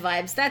dude. bad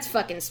vibes. That's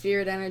fucking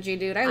spirit energy,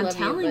 dude. I love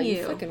telling you, but you.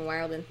 you fucking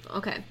wildin'.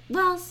 Okay.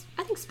 Well,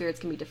 I think spirits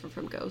can be different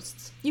from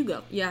ghosts. You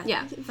go. Yeah.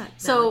 Yeah. Valid.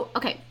 So,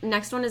 okay.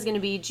 Next one is going to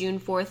be June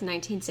 4th,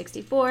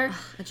 1964.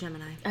 A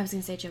Gemini. I was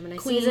going to say Gemini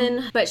Queen.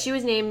 season, but she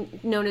was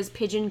known as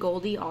Pigeon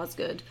Goldie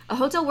Osgood. A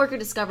hotel worker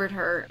discovered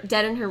her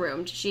dead in her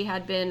room. She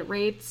had been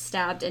raped,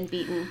 stabbed, and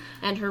beaten,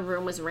 and her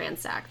room was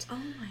ransacked. Oh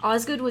my.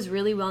 Osgood was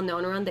really well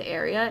known around the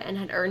area and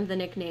had earned the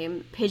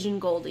nickname Pigeon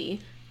Goldie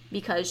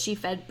because she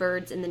fed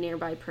birds in the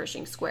nearby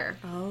Pershing Square.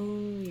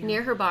 Oh, yeah.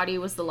 Near her body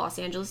was the Los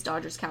Angeles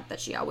Dodgers cap that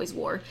she always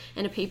wore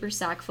and a paper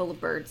sack full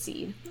of bird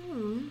seed.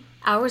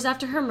 Hours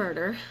after her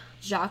murder,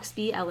 Jacques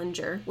B.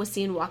 Ellinger was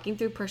seen walking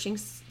through Pershing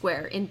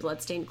Square in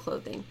bloodstained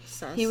clothing.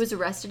 Sus. He was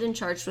arrested and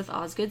charged with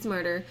Osgood's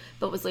murder,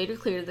 but was later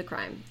cleared of the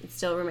crime. It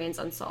still remains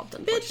unsolved,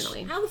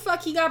 unfortunately. Bitch, how the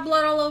fuck he got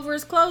blood all over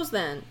his clothes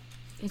then?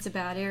 It's a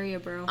bad area,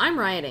 bro. I'm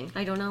rioting.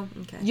 I don't know.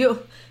 Okay.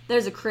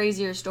 There's a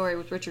crazier story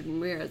with Richard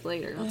Ramirez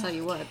later, I'll tell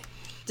you what.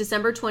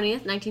 December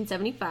 20th,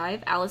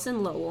 1975,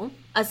 Allison Lowell,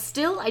 a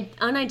still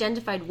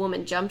unidentified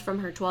woman, jumped from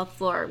her 12th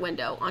floor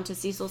window onto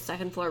Cecil's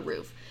 2nd floor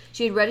roof.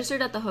 She had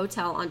registered at the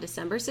hotel on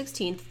December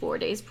 16th, 4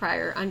 days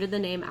prior, under the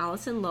name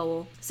Allison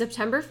Lowell.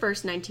 September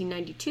 1st,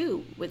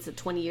 1992 was a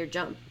 20-year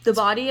jump. The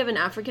body of an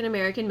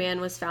African-American man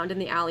was found in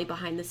the alley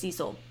behind the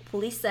Cecil.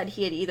 Police said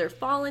he had either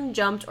fallen,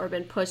 jumped, or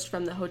been pushed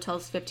from the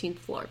hotel's 15th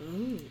floor.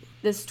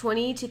 This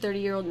 20 to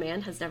 30-year-old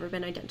man has never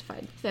been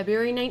identified.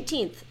 February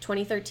 19th,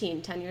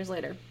 2013, 10 years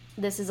later.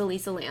 This is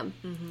Elisa Lam.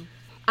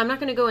 I'm not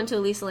going to go into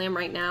Elisa Lam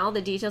right now,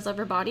 the details of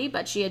her body,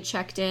 but she had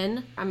checked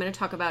in. I'm going to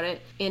talk about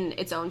it in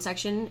its own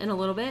section in a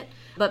little bit.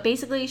 But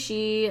basically,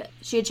 she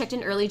had checked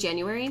in early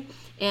January,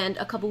 and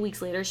a couple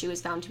weeks later, she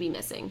was found to be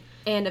missing.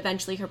 And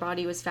eventually, her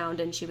body was found,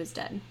 and she was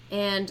dead.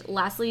 And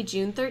lastly,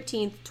 June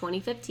 13th,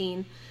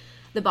 2015,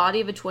 the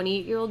body of a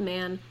 28-year-old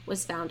man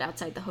was found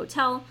outside the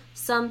hotel.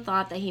 Some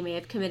thought that he may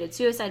have committed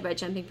suicide by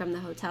jumping from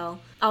the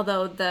hotel,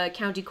 although the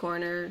county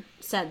coroner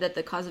said that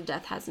the cause of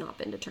death has not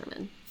been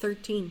determined.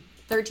 13.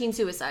 13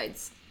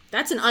 suicides.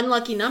 That's an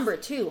unlucky number,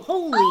 too.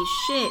 Holy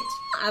shit.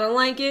 I don't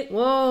like it.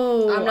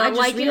 Whoa. I'm not I just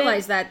liking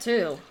realized that,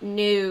 too.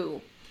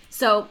 No.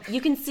 So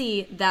you can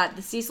see that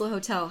the Cecil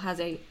Hotel has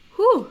a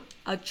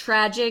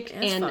tragic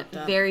It's and fucked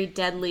up. very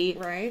deadly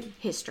Right?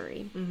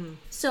 history.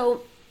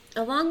 So,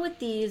 along with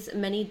these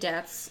many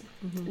deaths,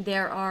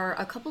 there are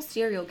a couple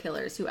serial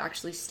killers who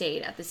actually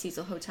stayed at the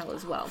Cecil Hotel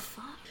as well.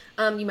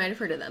 You might have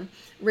heard of them.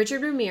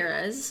 Richard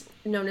Ramirez,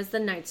 known as the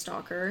Night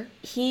Stalker,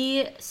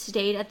 he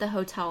stayed at the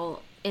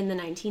hotel in the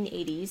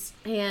 1980s.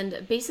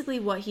 And basically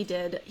what he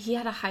did, he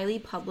had a highly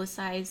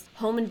publicized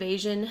home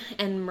invasion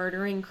and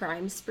murdering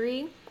crime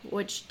spree,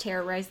 which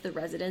terrorized the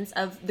residents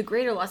of the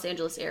greater Los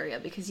Angeles area,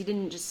 because he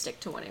didn't just stick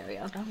to one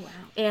area. Oh, wow.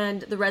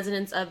 And the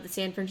residents of the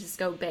San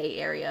Francisco Bay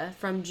Area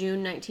from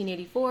June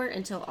 1984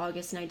 until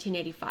August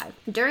 1985.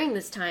 During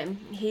this time,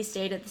 he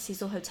stayed at the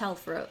Cecil Hotel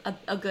for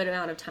a good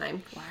amount of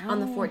time. Wow. On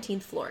the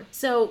 14th floor.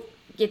 So,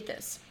 get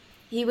this.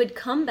 He would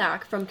come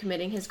back from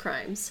committing his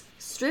crimes,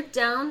 strip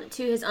down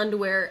to his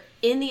underwear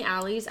in the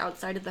alleys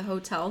outside of the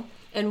hotel,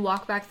 and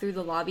walk back through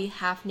the lobby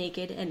half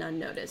naked and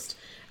unnoticed.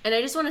 And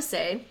I just want to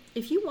say,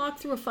 if you walk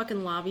through a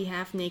fucking lobby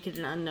half naked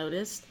and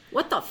unnoticed,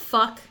 what the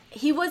fuck?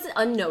 He wasn't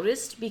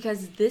unnoticed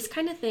because this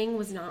kind of thing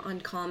was not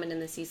uncommon in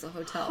the Cecil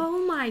Hotel.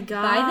 Oh my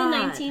God. By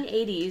the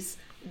 1980s,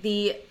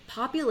 the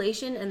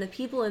population and the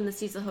people in the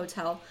Cecil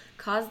Hotel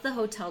caused the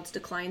hotel to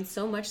decline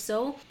so much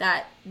so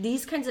that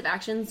these kinds of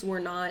actions were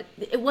not,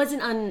 it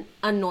wasn't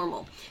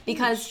unnormal.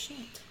 Because,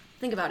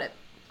 think about it,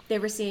 they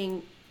were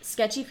seeing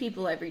sketchy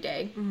people every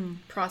day,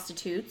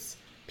 prostitutes,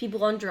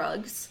 people on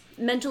drugs,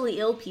 mentally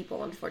ill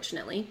people,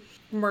 unfortunately,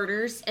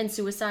 murders and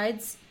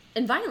suicides,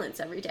 and violence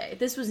every day.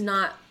 This was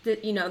not,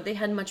 they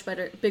had much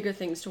bigger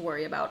things to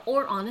worry about.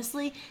 Or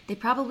honestly, they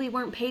probably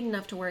weren't paid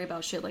enough to worry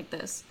about shit like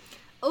this.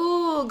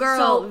 Oh, girl,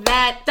 So,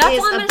 that's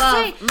all I'm above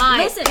gonna say. my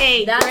Listen,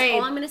 pay that's grade.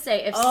 all I'm gonna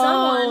say. If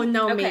Oh, someone,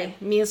 no, okay,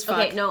 me as fuck.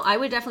 Okay, no, I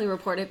would definitely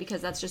report it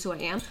because that's just who I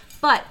am.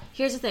 But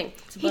here's the thing: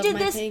 he above did my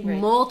this pay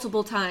grade.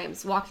 multiple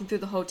times walking through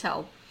the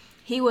hotel.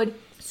 He would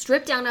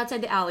strip down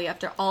outside the alley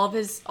after all of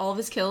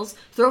his kills,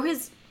 throw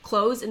his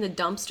clothes in the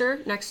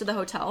dumpster next to the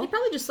hotel. They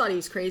probably just thought he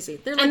was crazy.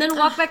 They're And like, then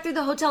walk back through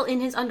the hotel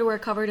in his underwear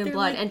covered in They're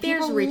blood. like, And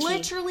 "There's people Richie."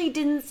 literally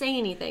didn't say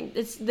anything.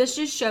 This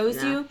just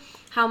shows you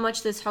how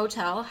much this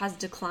hotel has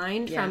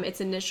declined Yeah. from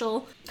its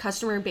initial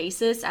customer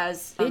basis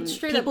as It's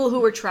straight people up- who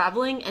were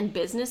traveling and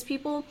business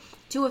people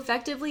to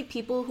effectively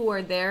people who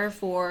are there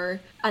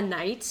for a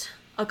night,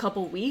 a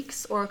couple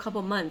weeks, or a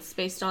couple months,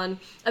 based on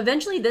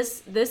eventually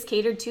this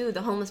catered to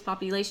the homeless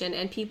population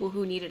and people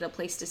who needed a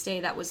place to stay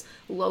that was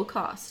low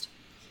cost.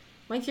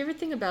 My favorite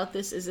thing about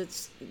this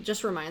is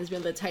just reminds me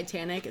of the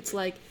Titanic. It's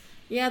like,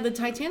 yeah, the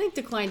Titanic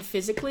declined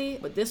physically,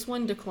 but this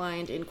one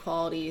declined in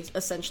quality,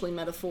 essentially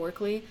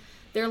metaphorically.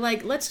 They're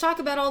like, let's talk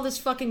about all this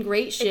fucking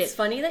great shit. It's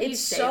funny that you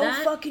say that. It's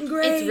so fucking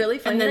great. It's really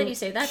funny And then that you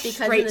say that because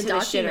straight in the to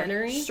shitter.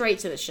 documentary, Straight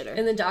to the shitter.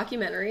 in the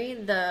documentary,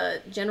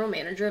 the general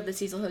manager of the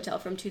Cecil Hotel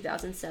from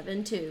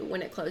 2007 to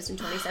when it closed in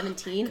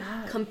 2017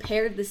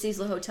 compared the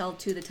Cecil Hotel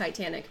to the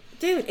Titanic.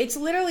 Dude, it's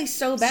literally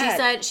so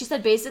bad. She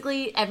said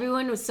basically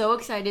everyone was so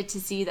excited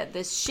to see that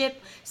this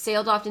ship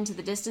sailed off into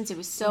the distance. It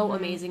was so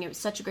amazing. It was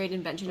such a great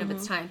invention of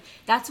its time.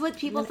 That's what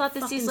people thought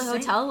the fucking Cecil sank.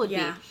 Hotel would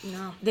Yeah, be.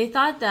 no. They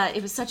thought that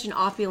it was such an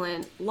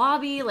opulent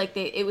lobby. Like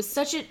it was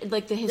such a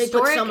the They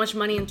historic. put so much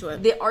money into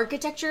it. The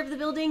architecture of the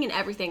building and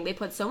everything. They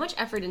put so much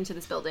effort into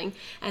this building,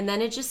 and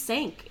then it just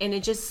sank, and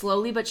it just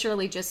slowly but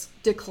surely just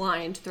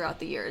declined throughout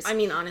the years. I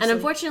mean, honestly. and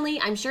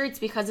unfortunately, I'm sure it's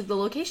because of the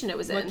location it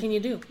was in. What can you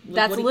do?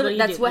 That's do literally you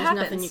that's do? what There's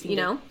nothing happens. you can You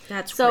do. know,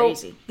 That's so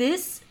crazy.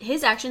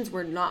 his actions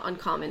were not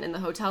uncommon in the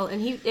hotel,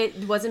 and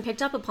it wasn't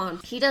picked up upon.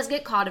 He does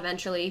get caught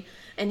eventually,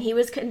 and he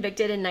was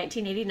convicted in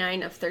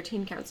 1989 of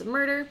 13 counts of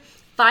murder,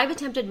 5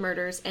 attempted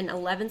murders, and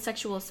 11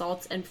 sexual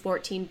assaults and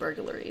 14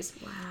 burglaries.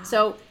 Wow.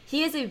 So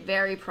he is a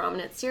very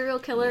prominent serial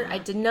killer. I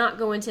did not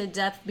go into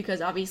depth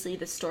because obviously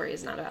the story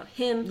is not about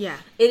him. Yeah.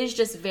 It is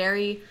just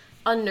very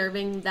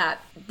unnerving that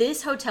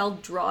this hotel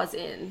draws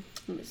in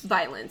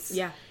violence.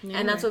 Yeah. Yeah,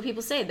 and that's right. what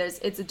people say.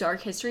 It's a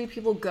dark history.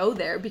 People go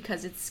there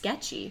because it's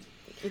sketchy.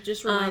 It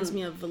just reminds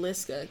me of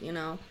Velisca, you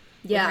know?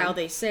 Yeah. With how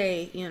they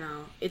say, you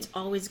know, it's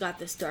always got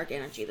this dark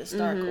energy, this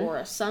dark Mm-hmm.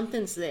 aura.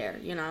 Something's there,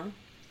 you know?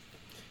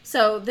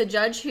 So the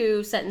judge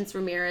who sentenced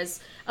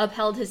Ramirez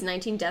upheld his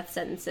 19 death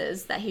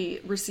sentences that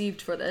he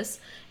received for this,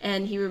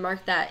 and he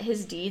remarked that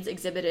his deeds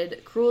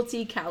exhibited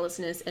cruelty,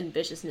 callousness, and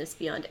viciousness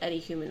beyond any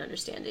human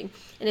understanding.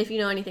 And if you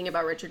know anything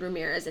about Richard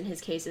Ramirez and his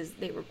cases,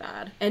 they were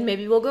bad. And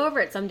maybe we'll go over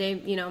it someday,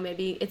 you know,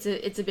 maybe it's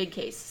a big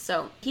case.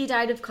 So he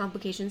died of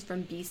complications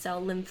from B-cell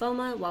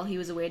lymphoma while he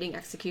was awaiting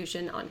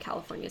execution on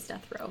California's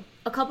death row.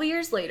 A couple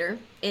years later,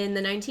 in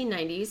the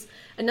 1990s,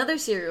 another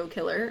serial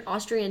killer,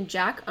 Austrian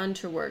Jack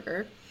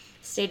Unterweger,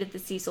 stayed at the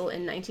Cecil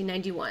in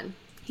 1991.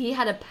 He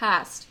had a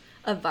past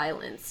of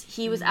violence.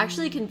 He was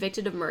actually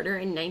convicted of murder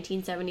in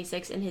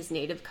 1976 in his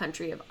native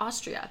country of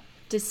Austria.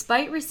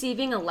 Despite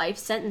receiving a life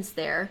sentence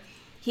there,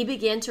 he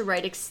began to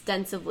write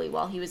extensively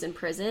while he was in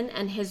prison,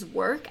 and his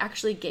work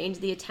actually gained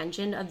the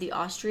attention of the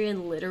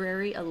Austrian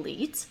literary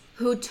elite,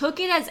 who took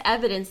it as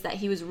evidence that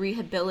he was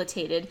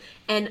rehabilitated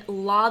and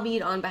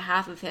lobbied on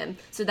behalf of him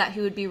so that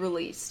he would be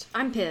released.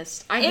 I'm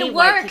pissed. I It hate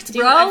white worked, people.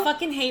 Dude, bro. I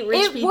fucking hate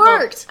rich It people.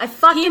 worked. I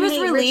fucking He was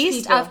hate rich released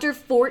people. after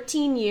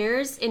 14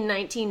 years in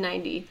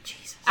 1990.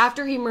 Jesus.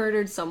 After he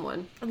murdered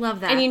someone. I love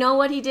that. And you know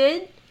what he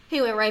did?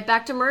 He went right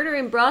back to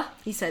murdering, bruh.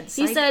 He said, He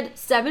 "Psych." said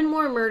 7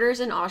 more murders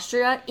in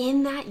Austria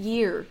in that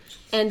year,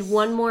 and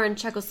 1 more in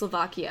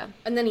Czechoslovakia.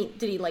 And then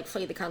did he like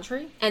flee the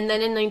country? And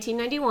then in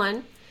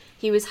 1991,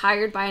 He was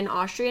hired by an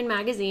Austrian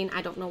magazine.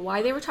 I don't know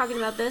why they were talking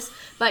about this,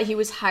 but he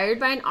was hired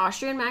by an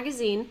Austrian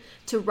magazine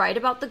to write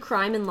about the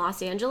crime in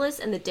Los Angeles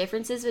and the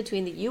differences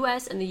between the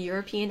U.S. and the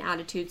European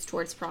attitudes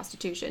towards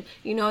prostitution.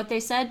 You know what they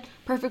said?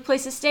 Perfect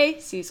place to stay?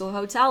 Cecil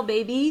Hotel,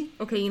 baby.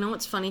 Okay, you know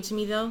what's funny to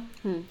me, though?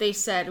 They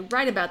said,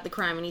 write about the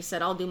crime, and he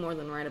said, I'll do more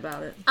than write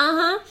about it.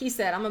 Uh-huh. He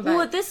said, I'm about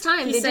Well, at this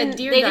time, He they said, didn't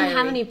 "Dear they didn't have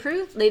Diary." any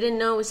proof. They didn't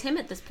know it was him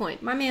at this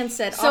point. My man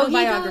said, So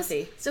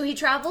autobiography. so he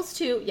travels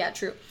to, yeah,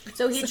 true.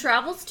 So he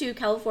travels to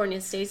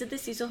California, stays at the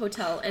Cecil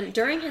Hotel, and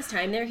during his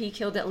time there, he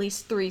killed at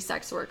least 3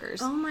 sex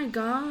workers. Oh my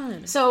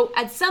god. So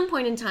at some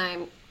point in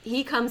time,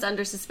 he comes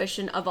under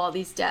suspicion of all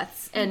these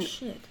deaths, and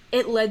shit.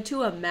 it led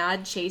to a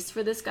mad chase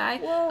for this guy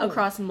Whoa.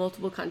 across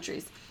multiple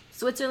countries.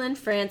 Switzerland,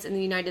 France, and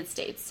the United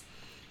States.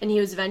 And he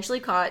was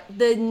eventually caught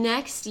the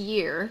next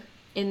year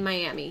in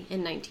Miami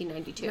in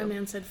 1992. My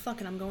man said,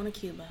 fuck it, I'm going to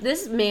Cuba.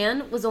 This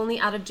man was only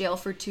out of jail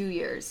for 2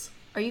 years.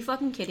 Are you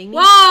fucking kidding me?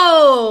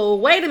 Whoa!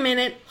 Wait a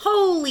minute.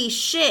 Holy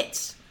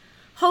shit.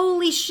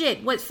 Holy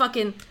shit. What,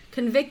 fucking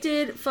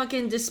convicted,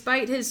 fucking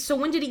despite his... So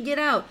when did he get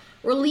out?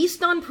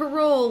 Released on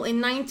parole in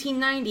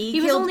 1990.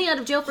 He was only out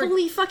of jail for...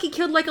 Holy fuck, he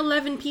killed like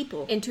 11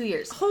 people. In 2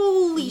 years.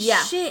 Holy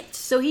Yeah. shit.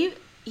 So he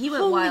went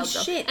Holy wild,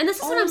 though. shit. And this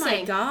is what Oh I'm my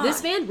saying. God.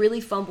 This man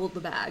really fumbled the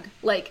bag.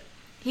 Like,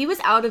 he was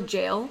out of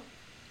jail,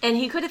 and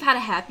he could have had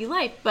a happy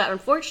life, but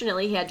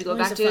unfortunately, he had to go Well,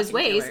 he's back a to his fucking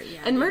ways killer. Yeah,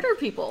 and dude. murder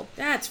people.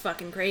 That's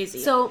fucking crazy.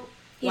 So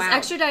he's Wow.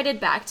 extradited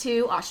back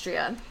to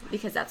Austria,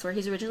 because that's where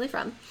he's originally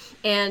from.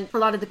 And a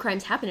lot of the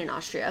crimes happen in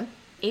Austria,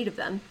 8 of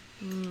them.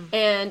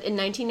 And in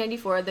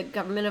 1994, the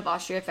government of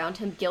Austria found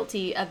him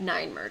guilty of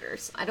 9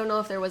 murders. I don't know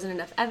if there wasn't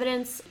enough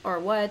evidence or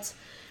what,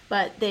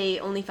 but they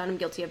only found him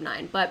guilty of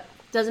 9. But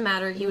doesn't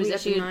matter. He was We got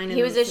the issued 9 and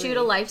he was the issued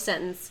a 3. life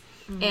sentence.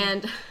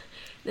 And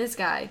this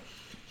guy,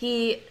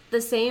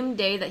 the same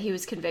day that he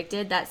was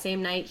convicted, that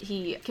same night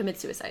he commits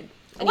suicide.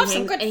 And What's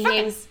some good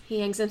fucking- he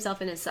hangs himself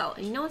in his cell.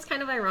 And you know what's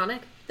kind of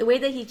ironic? The way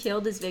that he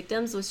killed his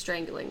victims was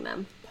strangling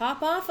them.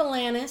 Pop off,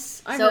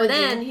 Alanis. I So heard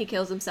then you. he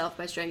kills himself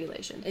by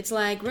strangulation. It's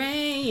like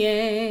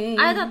rain.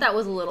 I thought that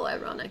was a little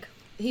ironic.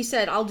 He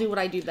said, I'll do what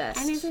I do best.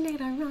 And isn't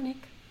it ironic?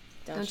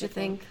 Don't you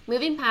think?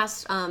 Moving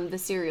past the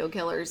serial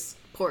killers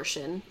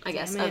portion, I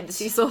guess, Damn of it.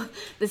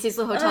 the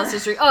Cecil Hotel's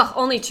history. Oh,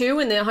 only 2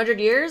 in the 100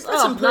 years? That's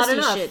Oh, some not pussy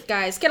enough. shit,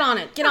 guys. Get on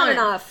it. Get Not on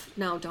enough.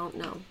 No, don't.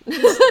 No.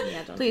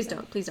 Yeah, don't Please do that.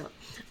 don't. Please don't.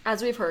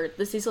 As we've heard,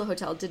 the Cecil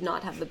Hotel did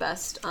not have the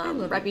best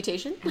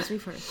reputation. it. As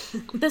we've heard.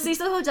 The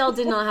Cecil Hotel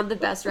did not have the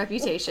best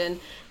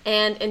reputation,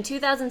 and in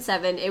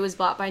 2007, it was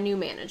bought by new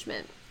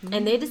management,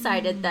 and they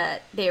decided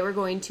that they were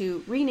going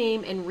to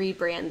rename and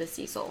rebrand the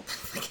Cecil.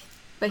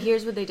 But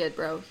here's what they did,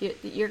 bro.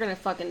 You're gonna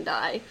fucking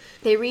die.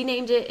 They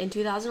renamed it in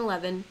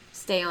 2011,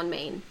 Stay on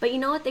Main. But you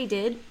know what they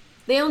did?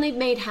 They only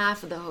made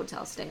half of the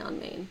hotel stay on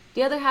Main.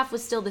 The other half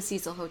was still the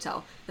Cecil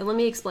Hotel. And let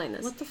me explain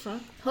this. What the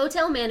fuck?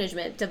 Hotel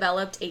management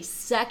developed a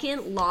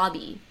second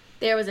lobby.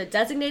 There was a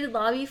designated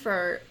lobby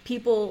for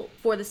people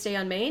for the stay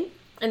on Main,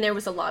 and there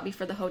was a lobby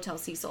for the Hotel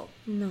Cecil.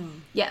 No.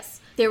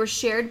 Yes. There were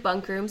shared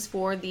bunk rooms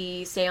for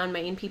the stay on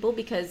Main people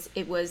because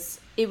it was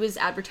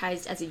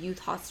advertised as a youth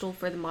hostel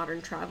for the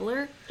modern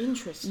traveler,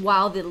 Interesting.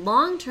 while the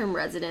long-term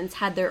residents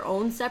had their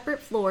own separate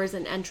floors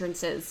and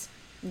entrances.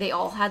 They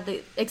all had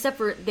except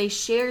for they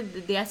shared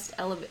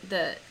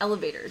the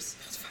elevators.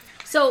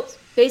 So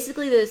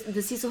basically,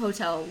 the Cecil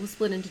Hotel was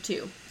split into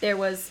 2. There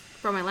was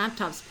Bro, my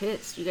laptop's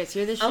pissed. You guys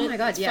hear this shit? Oh my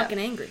God, It's yeah. fucking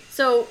angry.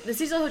 So the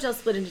Cecil Hotel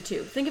split into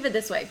 2. Think of it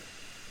this way.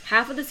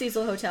 Half of the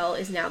Cecil Hotel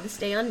is now the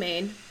stay on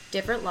Main,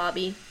 different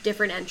lobby,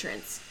 different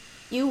entrance.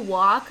 You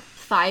walk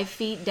 5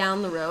 feet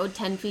down the road,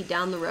 10 feet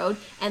down the road,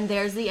 and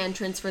there's the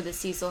entrance for the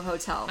Cecil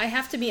Hotel. I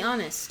have to be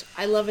honest.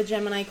 I love a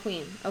Gemini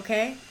queen,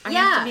 okay? I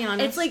yeah, have to be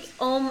honest. it's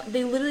like,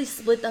 they literally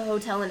split the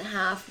hotel in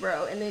half,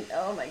 bro, and they,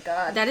 oh my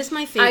God. That is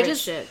my favorite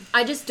shit.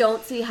 I just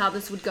don't see how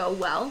this would go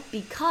well,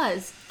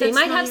 because they That's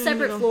might not have even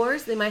separate gonna-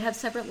 floors, they might have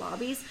separate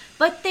lobbies,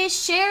 but they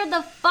share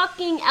the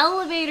fucking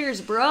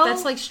elevators, bro.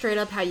 That's like straight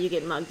up how you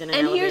get mugged in an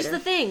and elevator. here's the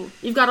thing.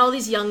 You've got all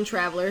these young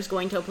travelers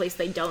going to a place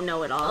they don't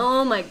know at all.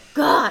 Oh my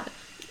God.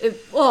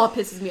 It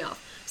pisses me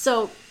off.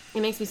 So,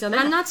 it makes me so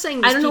mad. I'm not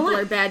saying I these don't know people why.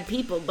 are bad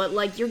people, but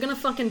like you're gonna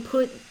fucking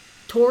put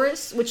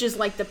tourists, which is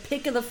like the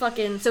pick of the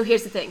fucking. So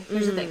here's the thing.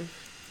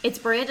 It's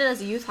branded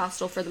as a youth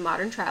hostel for the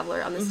modern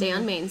traveler on the stay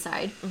on Main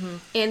side,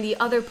 and the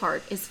other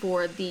part is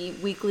for the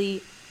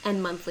weekly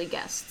and monthly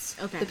guests.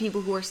 Okay. The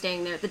people who are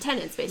staying there, the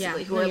tenants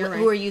basically, Yeah, who no, are you're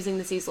who are right. using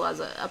the Cecil as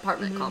an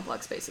apartment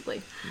complex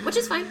basically, which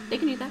is fine. They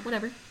can do that,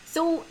 whatever.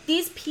 So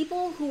these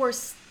people who are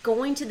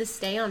going to the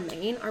stay on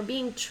Main are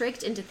being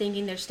tricked into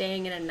thinking they're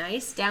staying in a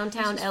nice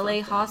downtown This is LA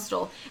fucked up.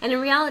 hostel, and in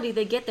reality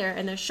they get there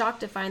and they're shocked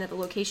to find that the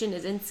location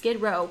is in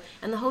Skid Row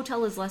and the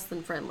hotel is less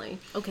than friendly.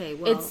 Okay,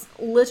 well, It's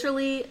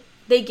literally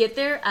They get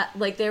there,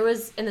 like, there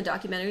was, in the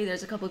documentary,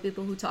 there's a couple of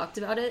people who talked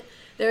about it.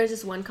 There was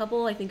this one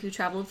couple, I think, who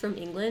traveled from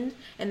England,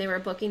 and they were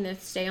booking their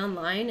stay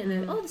online, and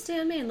then, the stay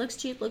on Main looks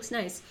cheap, looks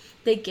nice.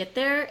 They get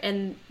there,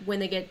 and when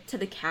they get to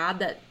the cab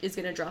that is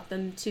going to drop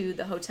them to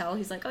the hotel,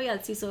 he's like, oh yeah,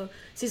 it's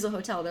Cecil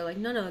Hotel. They're like,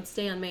 no, it's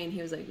Stay on Main.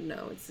 He was like,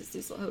 no, it's the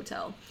Cecil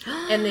Hotel.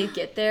 And they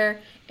get there,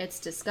 it's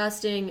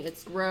disgusting,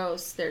 it's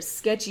gross, there's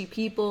sketchy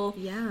people.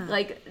 Yeah.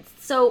 Like,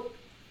 so...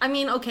 I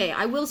mean, okay,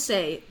 I will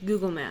say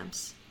Google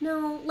Maps.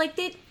 No, like,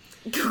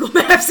 Google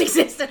Maps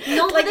existed.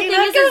 No, like, but the you're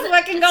thing not gonna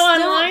fucking go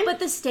online. But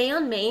the Stay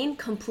on Main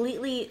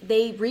completely,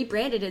 they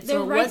rebranded it, They're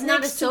so it right was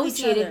not next to each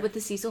associated other. with the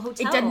Cecil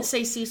Hotel. It didn't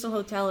say Cecil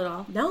Hotel at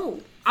all.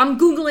 No. I'm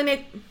Googling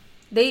it.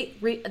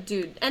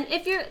 Dude, and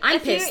if you're... I'm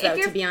pissed, though,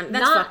 to be honest.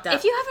 That's fucked up.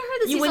 If you haven't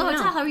heard the Cecil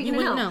Hotel, how are you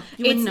going to know?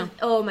 You wouldn't know.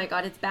 Oh my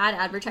god, it's bad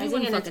advertising,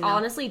 and it's fucking know.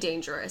 honestly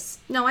dangerous.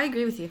 No, I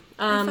agree with you.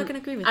 I fucking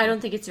agree with you. I don't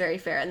think it's very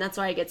fair, and that's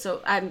why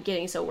I'm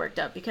getting so worked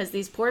up, because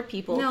these poor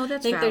people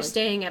think they're valid.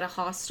 staying at a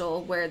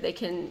hostel where they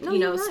can,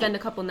 spend a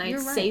couple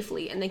nights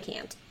safely, and they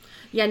can't.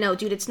 Yeah, no,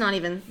 dude, it's not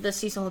even... The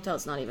Cecil Hotel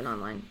is not even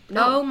online.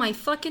 No. Oh, my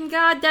fucking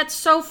God, that's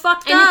so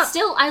fucked up. And it's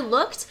still... I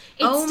looked.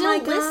 It's my still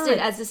God. listed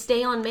as a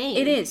Stay on Main.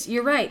 It is.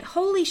 You're right.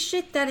 Holy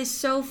shit, that is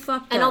so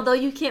fucked up. And although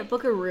you can't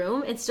book a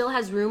room, it still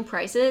has room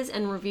prices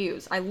and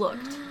reviews. I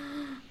looked.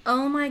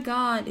 Oh, my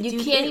God. You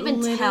dude, can't even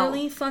tell.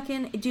 Literally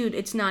fucking... Dude,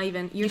 it's not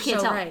even... You're You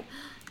can't so tell. right.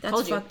 That's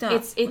Told you. fucked up.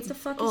 It's what the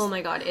fuck is... Oh,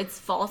 my God. It's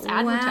false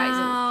advertising.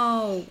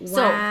 Wow.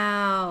 So-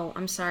 Wow.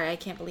 I'm sorry. I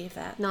can't believe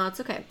that. No, it's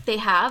okay. They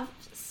have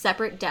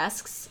separate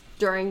desks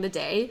during the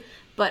day,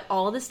 but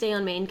all the Stay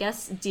on Main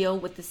guests deal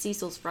with the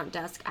Cecil's front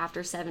desk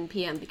after 7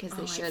 p.m. because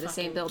they share the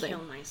same building.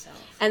 Kill myself.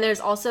 And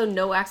there's also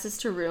no access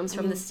to rooms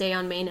from the Stay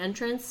on Main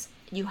entrance.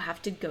 You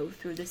have to go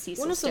through the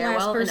Cecil When was the stairwell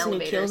last and person who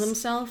elevators. kills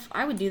himself?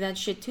 I would do that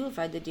shit too if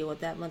I had to deal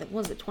with that mother.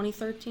 What was it,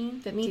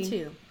 2013? 15. Me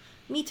too.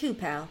 Me too,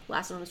 pal.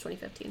 Last one was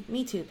 2015.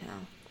 Me too,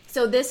 pal.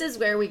 So this is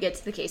where we get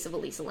to the case of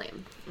Elisa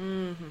Lam.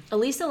 Mm-hmm.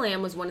 Elisa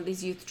Lam was one of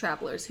these youth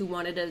travelers who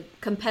wanted a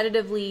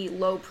competitively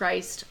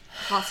low-priced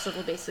hostel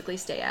to basically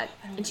stay at,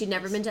 and she'd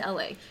never been to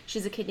LA.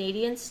 She's a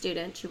Canadian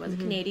student. She was a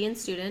Canadian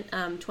student,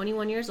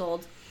 21 years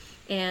old,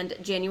 and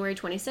January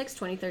 26,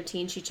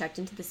 2013, she checked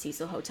into the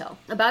Cecil Hotel.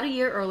 About a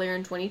year earlier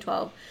in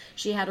 2012,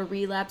 she had a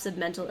relapse of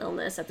mental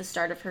illness at the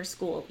start of her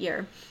school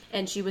year,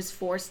 and she was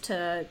forced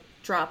to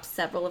drop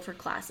several of her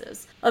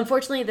classes.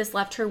 Unfortunately, this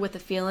left her with a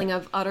feeling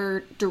of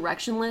utter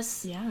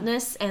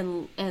directionlessness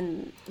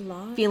and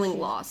feeling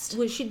lost.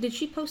 Did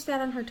she post that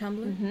on her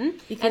Tumblr?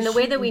 Mm-hmm. And the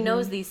way that we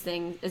know these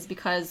things is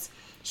because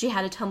she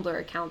had a Tumblr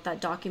account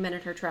that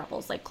documented her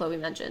travels, like Chloe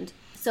mentioned.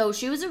 So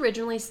she was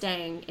originally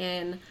staying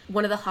in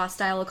one of the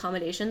hostile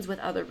accommodations with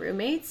other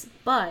roommates,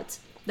 but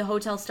the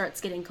hotel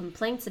starts getting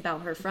complaints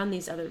about her from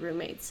these other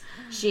roommates.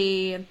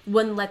 She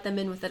wouldn't let them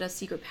in without a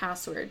secret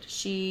password.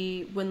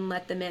 She wouldn't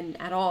let them in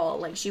at all.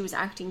 Like, she was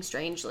acting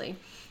strangely.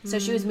 So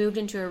she was moved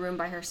into a room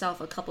by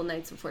herself a couple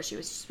nights before she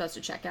was supposed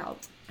to check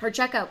out. Her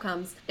checkout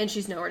comes, and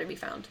she's nowhere to be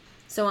found.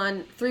 So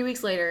on 3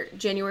 weeks later,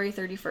 January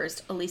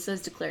 31st, Elisa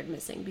is declared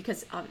missing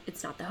because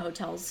it's not the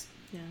hotel's,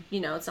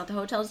 it's not the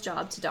hotel's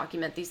job to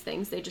document these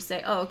things. They just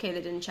say, oh, okay,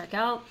 they didn't check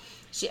out.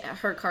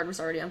 Her card was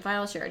already on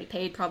file. She already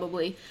paid,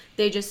 probably.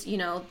 They just,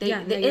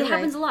 it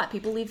happens a lot.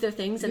 People leave their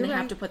things and they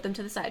have to put them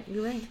to the side.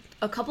 You're right.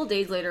 A couple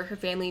days later, her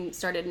family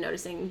started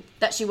noticing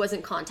that she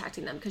wasn't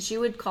contacting them because she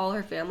would call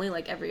her family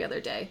like every other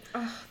day.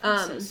 Oh,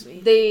 that's so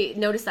sweet. They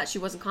noticed that she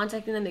wasn't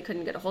contacting them. They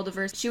couldn't get a hold of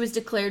her. She was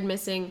declared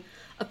missing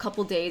a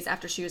couple days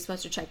after she was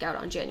supposed to check out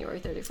on January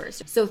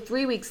 31st. So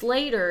 3 weeks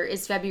later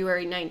is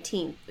February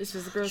 19th. This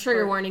is the gross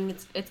Trigger part. warning,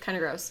 it's kind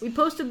of gross. We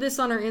posted this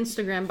on our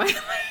Instagram, by the way.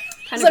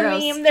 Kind of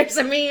gross. Meme. There's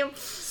a meme.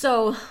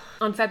 So,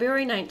 on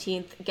February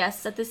 19th,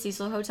 guests at the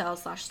Cecil Hotel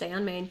 / Stay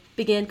on Main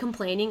began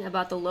complaining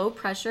about the low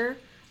pressure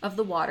of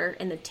the water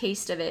and the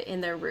taste of it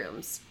in their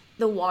rooms.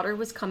 The water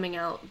was coming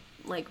out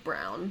like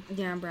brown.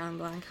 Yeah, brown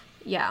black.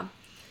 Yeah.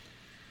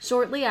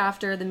 Shortly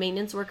after, the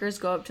maintenance workers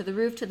go up to the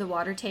roof to the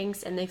water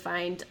tanks and they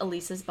find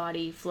Elisa's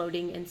body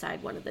floating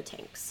inside one of the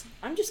tanks.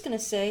 I'm just gonna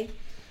say,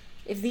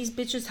 if these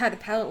bitches had a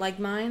palate like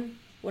mine,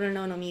 would have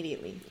known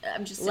immediately.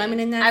 I'm just lemon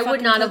saying. in that. I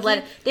would fucking not have cookie, let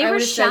it. They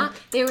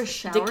were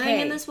showering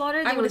decay. in this water.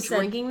 I They were would've said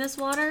drinking this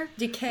water.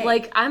 decay.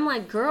 Like, I'm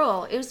like,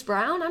 girl, it was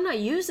brown. I'm not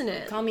using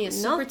it. Call me a no,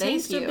 super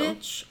thank taster, you.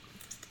 bitch.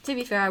 To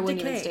be fair, I wouldn't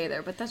Decay. even stay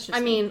there, but that's just I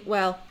me. mean,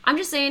 well, I'm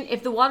just saying,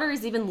 if the water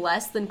is even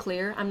less than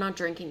clear, I'm not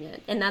drinking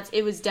it. And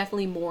it was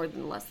definitely more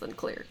than less than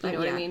clear. You know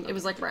what I yeah. mean? It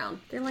was like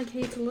brown. they're like,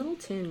 hey, it's a little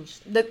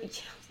tinged.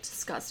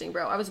 Disgusting,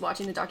 bro. I was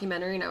watching the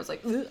documentary and I was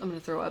like, I'm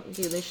gonna throw up.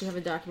 Dude, they should have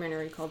a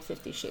documentary called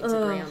 50 Shades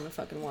of Grey on the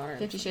fucking water.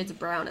 50 Shades of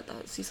Brown at the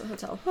Cecil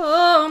Hotel.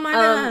 Oh my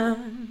god.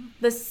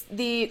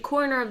 The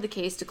coroner of the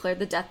case declared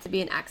the death to be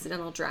an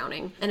accidental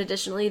drowning, and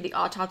additionally, the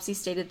autopsy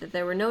stated that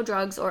there were no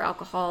drugs or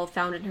alcohol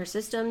found in her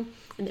system,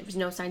 and there was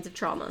no signs of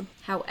trauma.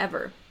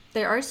 However,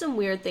 there are some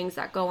weird things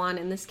that go on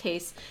in this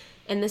case,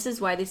 and this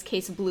is why this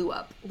case blew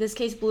up. This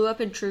case blew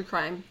up in true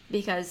crime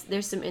because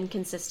there's some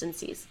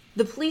inconsistencies.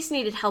 The police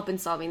needed help in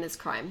solving this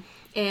crime,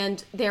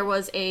 and there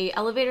was a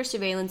elevator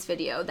surveillance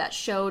video that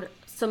showed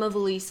some of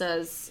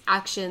Elisa's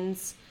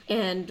actions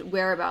and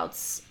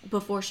whereabouts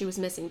before she was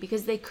missing,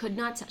 because they could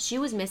not she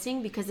was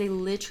missing because they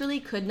literally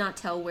could not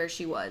tell where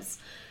she was.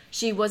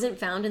 She wasn't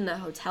found in the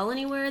hotel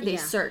anywhere. They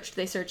searched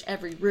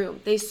every room.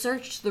 They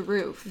searched the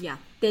roof. Yeah.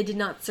 They did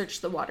not search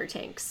the water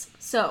tanks.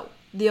 So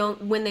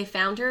when they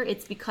found her,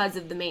 it's because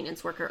of the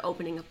maintenance worker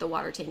opening up the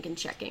water tank and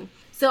checking.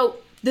 So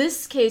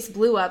this case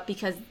blew up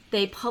because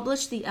they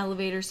published the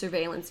elevator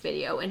surveillance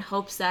video in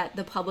hopes that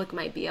the public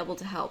might be able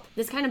to help.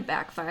 This kind of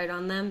backfired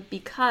on them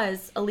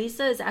because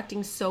Elisa is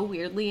acting so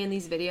weirdly in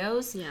these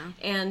videos. Yeah.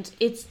 And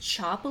it's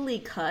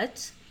choppily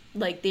cut.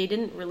 Like, they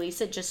didn't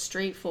release it just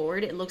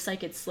straightforward. It looks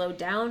like it's slowed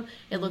down.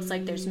 It looks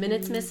like there's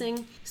minutes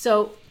missing.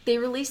 So they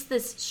released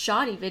this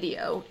shoddy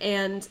video,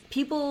 and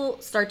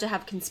people start to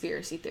have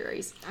conspiracy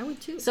theories. I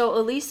would too. So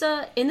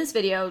Elisa, in this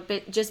video,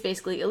 just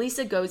basically,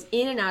 Elisa goes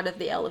in and out of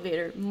the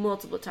elevator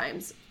multiple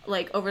times,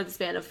 like over the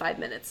span of 5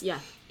 minutes. Yeah.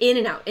 In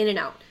and out, in and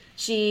out.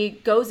 She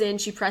goes in,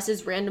 she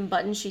presses random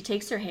buttons, she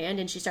takes her hand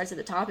and she starts at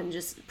the top and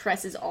just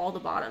presses all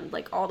the bottom,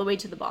 like all the way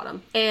to the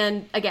bottom.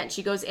 And again,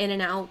 she goes in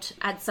and out.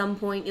 At some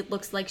point, it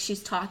looks like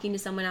she's talking to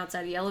someone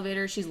outside the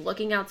elevator. She's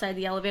looking outside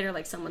the elevator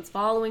like someone's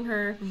following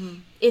her. Mm-hmm.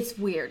 It's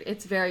weird.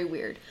 It's very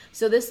weird.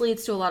 So this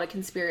leads to a lot of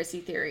conspiracy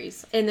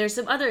theories. And there's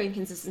some other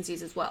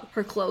inconsistencies as well.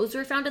 Her clothes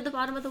were found at the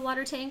bottom of the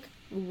water tank.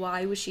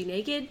 Why was she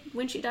naked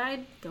when she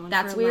died?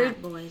 That's weird.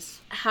 Lap, boys.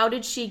 How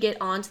did she get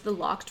onto the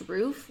locked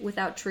roof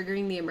without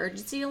triggering the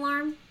emergency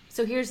alarm?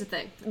 So here's the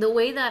thing. The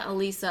way that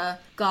Elisa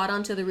got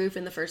onto the roof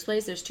in the first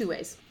place, there's two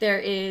ways. There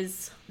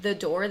is the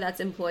door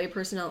that's employee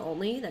personnel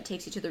only that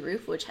takes you to the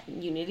roof, which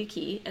you need a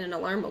key and an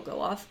alarm will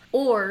go off.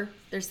 Or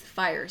there's the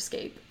fire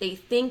escape. They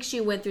think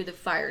she went through the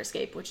fire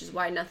escape, which is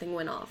why nothing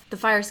went off. The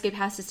fire escape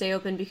has to stay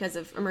open because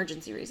of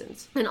emergency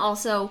reasons. And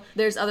also,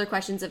 there's other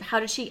questions of how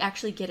did she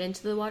actually get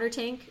into the water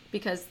tank?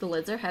 Because the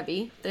lids are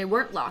heavy. They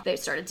weren't locked. They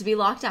started to be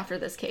locked after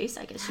this case.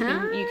 I guess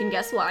you can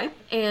guess why.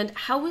 And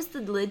how was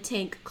the lid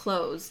tank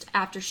closed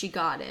after she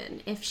got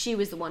in, if she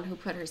was the one who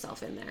put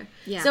herself in there?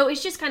 Yeah. So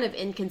it's just kind of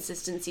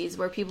inconsistencies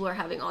where people are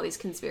having all these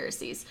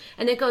conspiracies.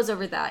 And it goes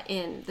over that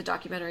in the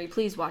documentary.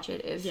 Please watch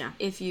it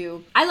if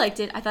you... I liked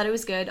it. I thought it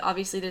was good.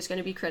 Obviously, there's going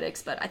to be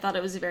critics, but I thought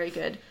it was a very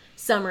good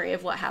summary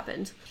of what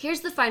happened.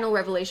 Here's the final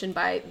revelation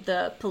by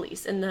the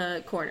police in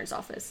the coroner's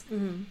office.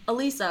 Mm-hmm.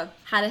 Elisa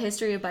had a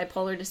history of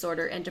bipolar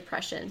disorder and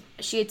depression.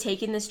 She had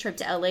taken this trip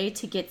to LA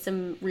to get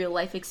some real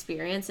life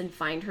experience and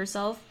find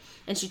herself.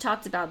 And she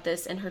talked about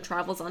this in her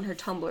travels on her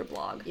Tumblr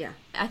blog. Yeah.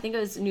 I think it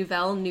was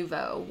Nouvelle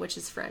Nouveau, which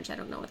is French. I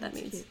don't know what that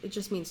means. Cute. It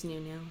just means new,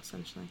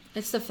 essentially.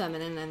 It's the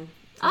feminine and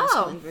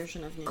masculine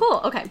version of new. Cool.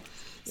 Okay.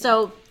 Yeah.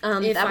 So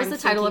that was I'm the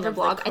title of her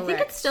blog. I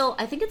think it's still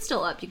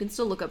up. You can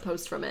still look up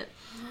posts from it.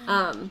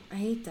 I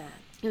hate that.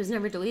 It was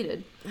never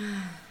deleted.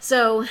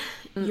 So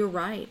you're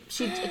right.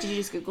 Did you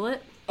just Google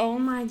it? Oh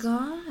my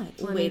god.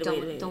 Wait.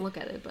 Don't look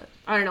at it, but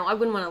I don't know. I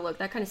wouldn't want to look.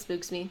 That kind of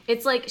spooks me.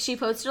 It's like she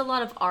posted a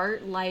lot of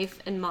art, life,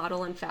 and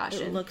model and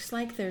fashion. It looks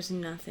like there's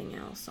nothing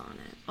else on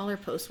it. All her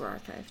posts were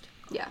archived.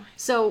 Yeah.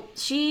 So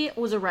she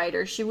was a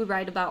writer. She would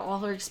write about all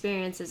her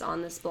experiences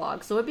on this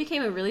blog. So it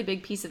became a really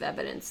big piece of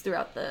evidence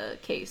throughout the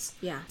case.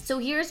 Yeah. So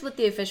here's what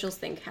the officials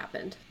think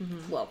happened.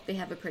 Mm-hmm. Well, they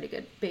have a pretty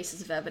good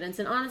basis of evidence.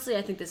 And honestly,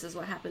 I think this is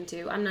what happened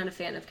too. I'm not a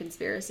fan of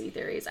conspiracy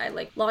theories. I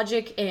like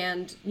logic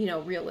and,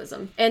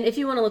 realism. And if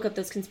you want to look up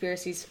those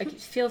conspiracies,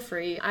 feel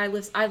free.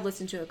 I've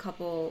listened to a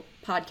couple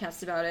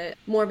podcasts about it.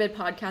 Morbid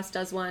Podcast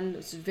does one.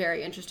 There's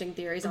very interesting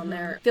theories on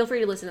there. Feel free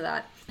to listen to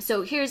that.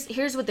 So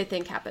here's what they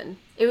think happened.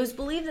 It was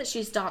believed that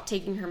she stopped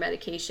taking her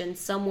medication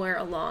somewhere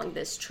along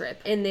this trip.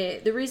 And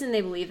the reason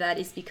they believe that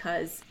is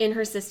because in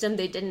her system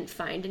they didn't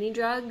find any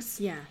drugs.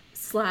 Yeah.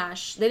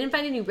 They didn't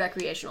find any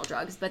recreational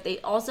drugs, but they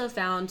also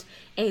found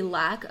a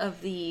lack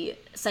of the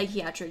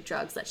psychiatric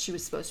drugs that she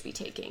was supposed to be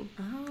taking.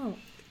 Oh.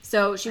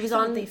 So she was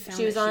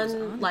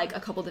on like a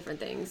couple different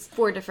things,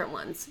 4 different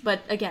ones.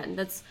 But again,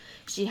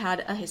 she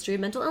had a history of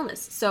mental illness.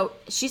 So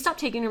she stopped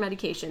taking her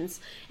medications,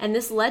 and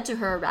this led to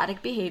her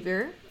erratic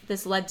behavior.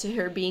 This led to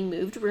her being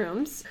moved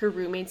rooms. Her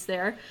roommates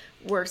there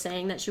were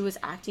saying that she was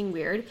acting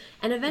weird.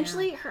 And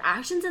eventually her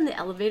actions in the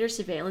elevator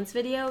surveillance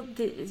video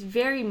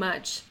very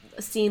much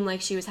seemed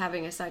like she was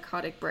having a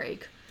psychotic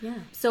break. Yeah.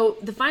 So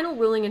the final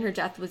ruling in her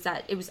death was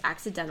that it was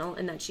accidental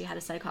and that she had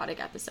a psychotic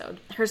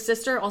episode. Her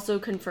sister also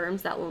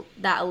confirms that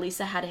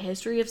Elisa had a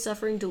history of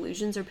suffering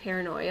delusions or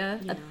paranoia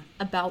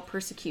about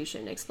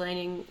persecution.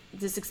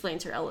 This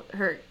explains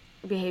her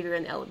behavior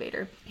in the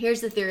elevator.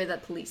 Here's the theory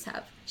that police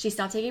have. She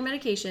stopped taking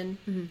medication.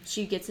 Mm-hmm.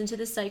 She gets into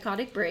this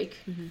psychotic break.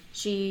 Mm-hmm.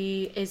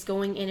 She is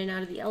going in and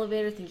out of the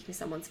elevator thinking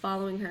someone's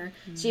following her.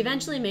 Mm-hmm. She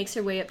eventually makes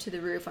her way up to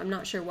the roof. I'm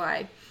not sure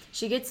why.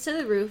 She gets to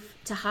the roof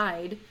to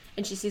hide,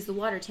 and she sees the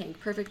water tank.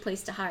 Perfect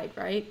place to hide,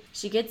 right?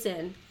 She gets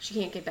in. She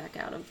can't get back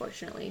out,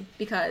 unfortunately,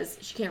 because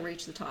she can't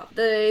reach the top.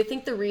 I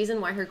think the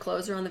reason why her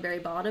clothes are on the very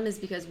bottom is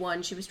because,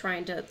 1, she was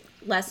trying to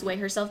less weigh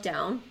herself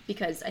down,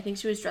 because I think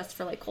she was dressed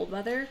for, cold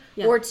weather.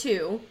 Yeah. Or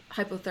 2,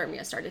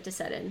 hypothermia started to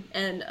set in.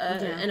 And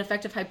an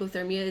effect of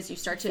hypothermia is you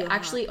start to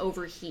actually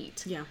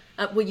overheat. Yeah.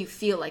 When you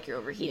feel like you're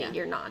overheating,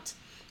 you're not.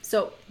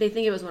 So they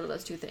think it was one of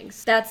those two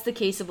things. That's the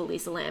case of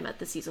Elisa Lam at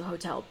the Cecil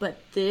Hotel. But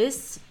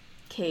this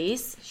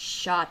case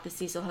shot the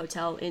Cecil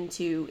Hotel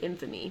into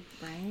infamy.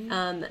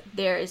 Right.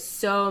 There is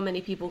so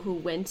many people who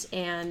went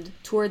and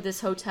toured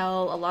this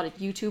hotel. A lot of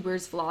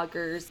YouTubers,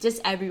 vloggers,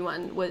 just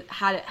everyone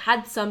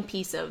had some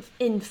piece of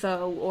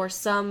info or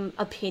some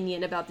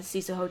opinion about the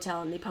Cecil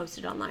Hotel, and they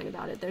posted online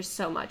about it. There's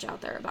so much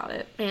out there about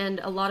it. And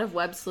a lot of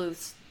web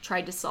sleuths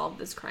tried to solve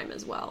this crime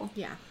as well.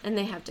 Yeah. And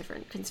they have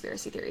different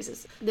conspiracy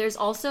theories. There's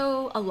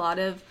also a lot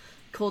of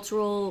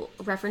cultural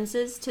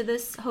references to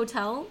this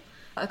hotel.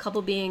 A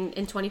couple being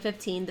in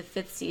 2015, the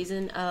 5th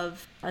season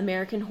of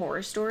American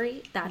Horror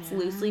Story. That's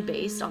loosely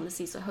based on the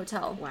Cecil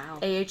Hotel. Wow.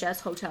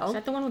 AHS Hotel. Is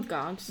that the one with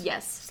Gogs?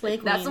 Yes. Slay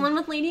That's Queen. the one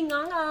with Lady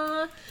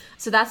Gaga.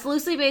 So that's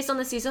loosely based on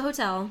the Cecil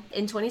Hotel.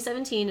 In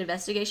 2017,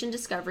 Investigation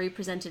Discovery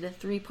presented a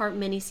 3-part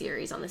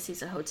miniseries on the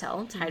Cecil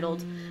Hotel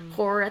titled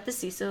Horror at the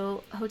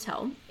Cecil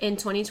Hotel. In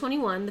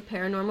 2021, the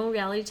paranormal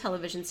reality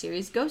television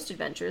series Ghost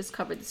Adventures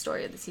covered the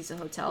story of the Cecil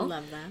Hotel.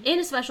 Love that. In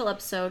a special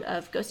episode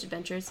of Ghost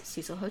Adventures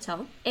Cecil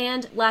Hotel.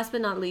 And last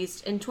but not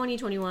least, in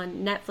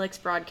 2021,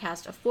 Netflix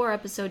broadcast a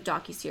 4-episode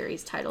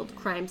docuseries titled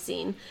Crime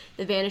Scene: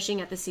 The Vanishing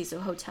at the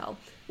Cecil Hotel,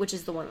 which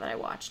is the one that I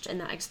watched, and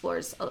that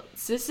explores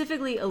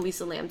specifically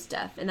Elisa Lam's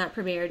death, and that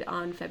premiered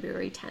on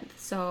February 10th,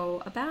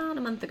 so about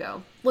a month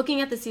ago.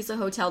 Looking at the Cecil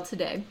Hotel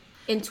today,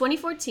 in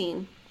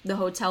 2014, the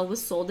hotel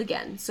was sold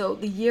again. So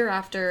the year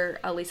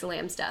after Elisa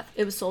Lam's death,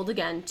 it was sold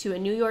again to a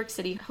New York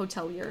City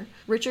hotelier,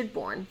 Richard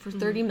Bourne, for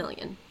 $30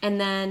 million. And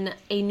then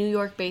a New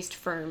York-based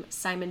firm,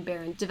 Simon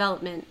Barron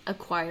Development,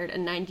 acquired a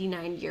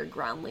 99-year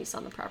ground lease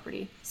on the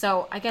property.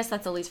 So I guess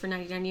that's a lease for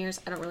 99 years.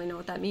 I don't really know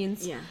what that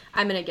means. Yeah.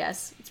 I'm gonna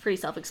guess. It's pretty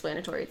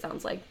self-explanatory, it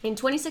sounds like. In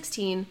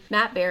 2016,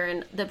 Matt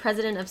Barron, the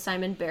president of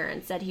Simon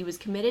Barron, said he was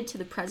committed to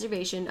the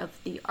preservation of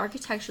the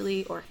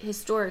architecturally or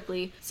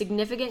historically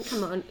significant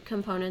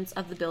components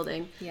of the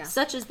building,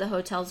 such as the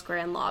hotel's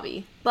grand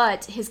lobby.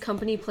 But his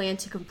company planned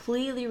to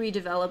completely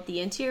redevelop the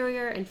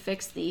interior and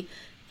fix the,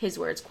 his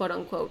words, quote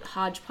unquote,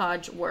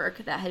 hodgepodge work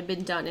that had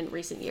been done in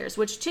recent years.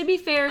 Which, to be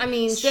fair, I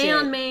mean, stay shit.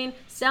 on Main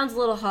sounds a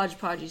little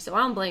hodgepodgey, so I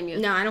don't blame you.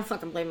 No, I don't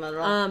fucking blame them at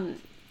all.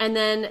 And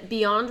then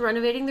beyond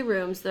renovating the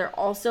rooms, they're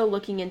also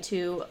looking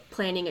into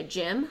planning a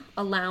gym,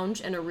 a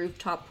lounge, and a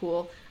rooftop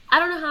pool. I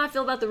don't know how I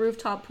feel about the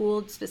rooftop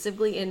pool,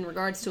 specifically in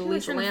regards to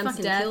Elisa Lam's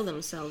death. Kill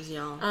themselves,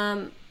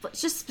 y'all. But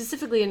just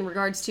specifically in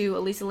regards to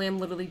Elisa Lam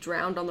literally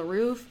drowned on the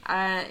roof,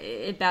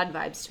 it bad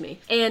vibes to me.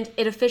 And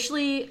it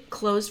officially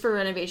closed for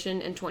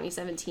renovation in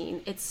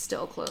 2017. It's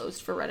still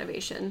closed for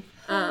renovation.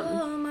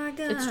 Oh my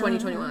god. It's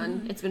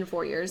 2021. It's been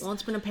 4 years. Well,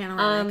 it's been a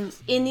panoramic.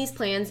 In these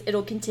plans,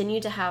 it'll continue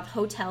to have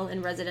hotel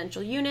and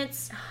residential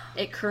units.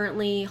 It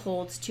currently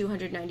holds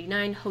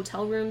 299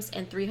 hotel rooms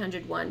and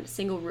 301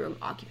 single-room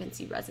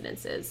occupancy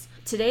residences.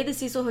 Today, the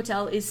Cecil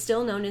Hotel is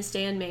still known as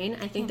Stay in Main.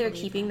 I think they're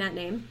keeping that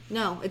name.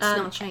 No, it's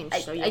not changed.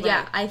 So you're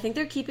Yeah, right. I think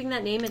they're keeping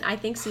that name, and I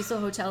think Cecil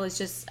Hotel is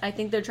just, I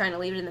think they're trying to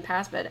leave it in the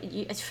past, but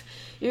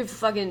you're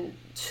fucking,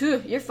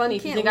 you're funny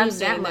if you think I'm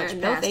staying there.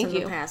 No, thank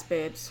you. Past,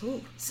 babes.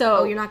 Ooh. So,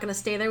 Oh, you're not going to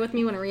stay there with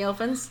me when it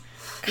reopens?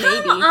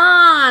 maybe. Come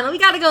on! We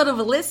got to go to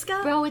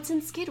Villisca? Bro, it's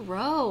in Skid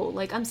Row.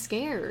 Like, I'm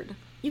scared.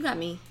 You got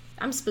me.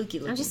 I'm spooky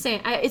looking. I'm just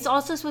saying, it's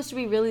also supposed to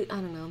be really, I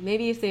don't know,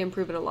 maybe if they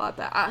improve it a lot,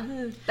 but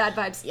bad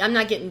vibes. I'm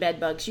not getting bed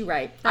bugs. You're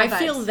right. Bad I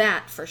feel vibes.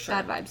 that for sure.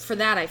 Bad vibes. For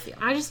that, I feel.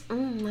 I just, I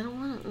don't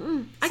want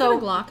to. I got a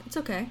Glock. It's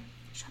okay.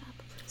 Shut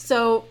up.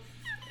 So,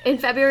 in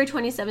February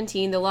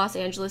 2017, the Los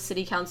Angeles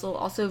City Council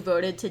also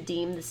voted to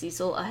deem the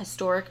Cecil a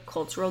historic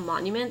cultural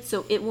monument,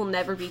 so it will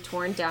never be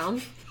torn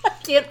down.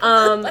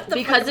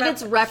 Because of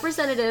its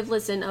representative,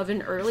 of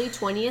an early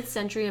 20th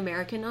century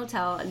American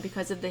hotel, and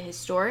because of the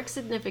historic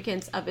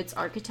significance of its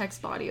architect's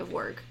body of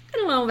work. I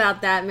don't know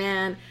about that,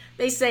 man.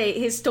 They say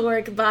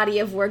historic body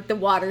of work, the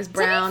water's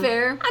brown. To be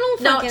fair, I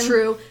don't not fucking...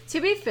 true. To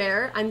be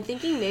fair, I'm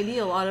thinking maybe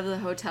a lot of the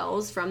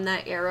hotels from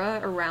that era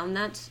around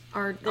that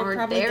aren't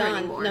there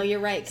anymore. No, you're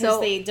right, because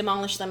they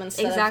demolished them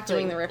instead of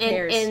doing the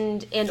repairs.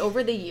 And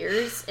over the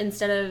years,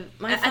 instead of...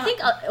 I think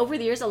over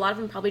the years, a lot of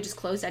them probably just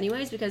closed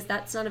anyways, because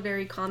that's not a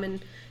very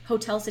common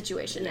hotel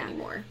situation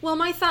anymore. Well,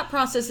 my thought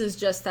process is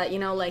just that,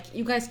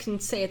 you guys can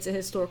say it's a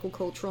historical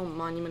cultural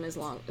monument as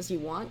long as you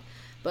want,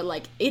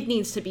 but, it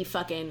needs to be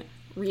fucking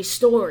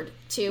restored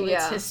to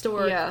its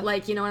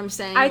historic, you know what I'm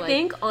saying? I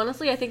think the only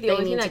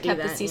thing that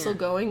kept the that, Cecil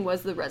going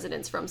was the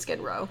residents from Skid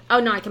Row. Oh,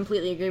 no, I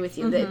completely agree with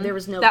you. There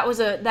was no... That was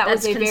a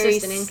very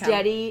income.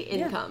 steady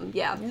income.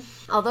 Yeah.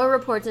 Although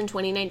reports in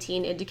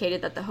 2019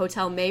 indicated that the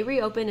hotel may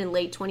reopen in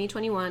late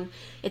 2021,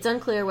 it's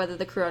unclear whether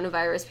the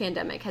coronavirus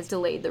pandemic has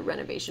delayed the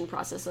renovation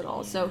process at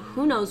all. So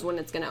who knows when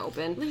it's going to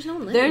open. There's no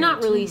limit. They're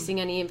not releasing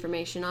any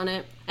information on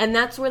it. And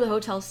that's where the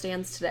hotel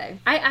stands today.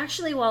 I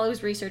actually, while I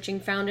was researching,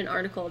 found an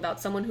article about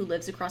someone who lived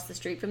lives across the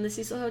street from the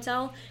Cecil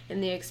Hotel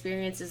and the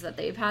experiences that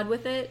they've had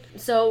with it.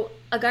 So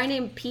a guy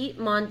named Pete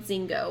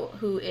Montzingo,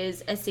 who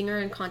is a singer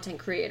and content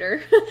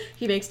creator,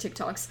 he makes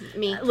TikToks.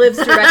 Me. lives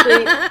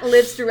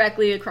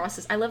directly across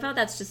this. I love how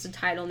that's just a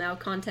title now,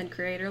 content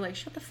creator. Like,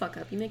 shut the fuck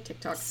up. You make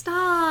TikToks.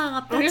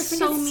 Stop. That's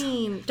so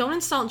mean. Don't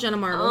insult Jenna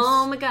Marbles.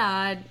 Oh my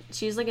god.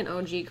 She's like an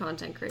OG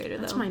content creator,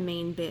 though. That's my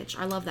main bitch.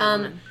 I love that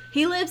woman.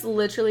 He lives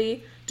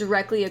literally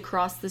directly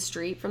across the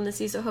street from the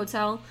Cecil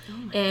Hotel.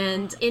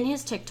 And in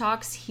his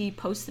TikToks, he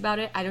posts about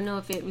it. I don't know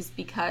if it was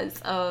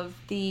because of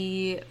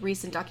the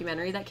recent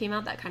documentary that came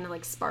out that kind of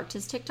like sparked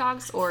his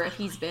TikToks, or if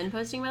he's been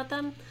posting about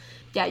them.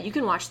 Yeah, you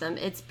can watch them.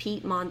 It's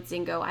Pete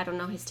Montzingo. I don't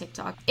know his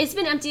TikTok. It's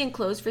been empty and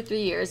closed for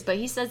 3 years, but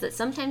he says that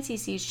sometimes he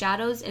sees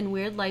shadows and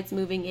weird lights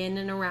moving in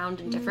and around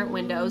in different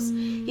windows.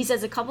 He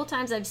says a couple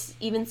times I've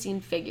even seen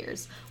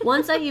figures.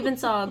 Once I even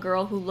saw a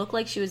girl who looked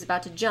like she was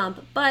about to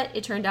jump, but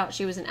it turned out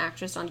she was an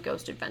actress on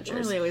Ghost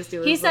Adventures. They always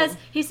do He says,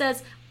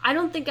 I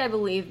don't think I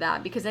believe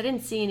that because I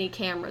didn't see any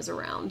cameras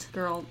around.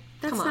 Girl,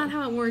 That's come on. not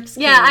how it works.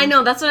 Yeah, Kim. I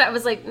know. That's what I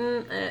was like,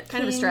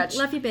 kind of a stretch.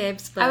 Love you,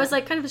 babes. But I was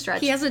like, kind of a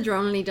stretch. he has a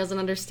drone and he doesn't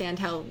understand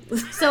how.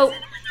 So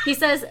he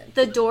says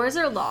the doors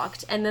are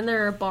locked and then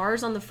there are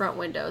bars on the front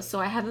windows, so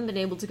I haven't been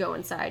able to go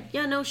inside.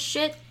 Yeah, no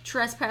shit,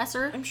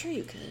 trespasser. I'm sure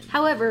you could.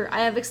 However, I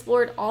have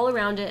explored all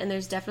around it and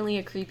there's definitely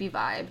a creepy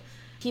vibe.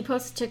 He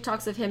posts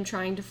TikToks of him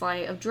trying to fly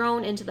a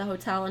drone into the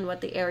hotel and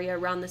what the area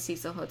around the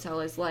Cecil Hotel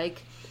is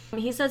like.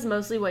 He says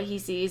mostly what he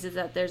sees is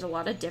that there's a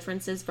lot of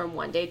differences from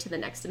one day to the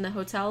next in the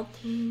hotel.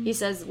 He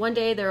says one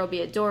day there will be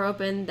a door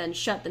open, then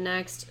shut the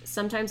next.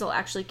 Sometimes I'll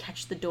actually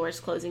catch the doors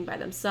closing by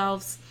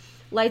themselves.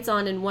 Lights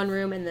on in one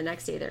room and the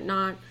next day they're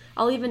not.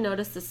 I'll even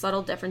notice the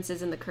subtle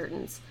differences in the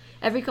curtains.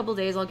 Every couple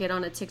days I'll get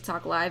on a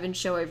TikTok live and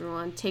show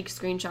everyone, take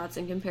screenshots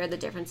and compare the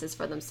differences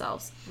for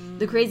themselves.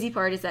 The crazy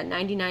part is that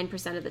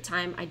 99% of the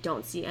time I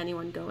don't see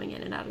anyone going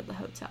in and out of the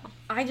hotel.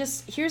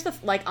 Here's the,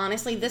 like,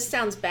 honestly, this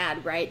sounds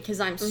bad, right? Because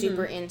I'm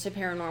super into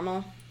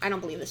paranormal. I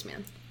don't believe this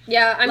man.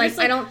 Yeah, I'm Like, just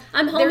like, I don't,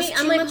 I'm homie, there's too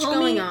I'm like, much homie,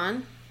 going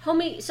on.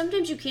 Homie,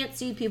 sometimes you can't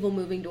see people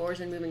moving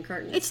doors and moving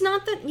curtains. It's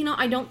not that,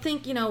 I don't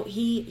think,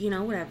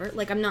 whatever.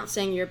 Like, I'm not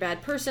saying you're a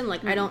bad person.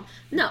 Like, I don't.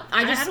 No,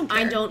 I don't care.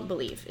 I don't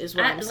believe, is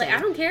what I'm saying. I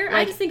don't care. I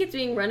Like, just think it's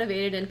being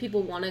renovated and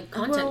people want to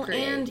content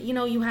create. And,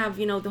 you have,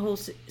 the whole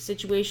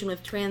situation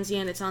with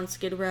Transient. It's on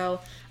Skid Row.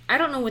 I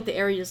don't know what the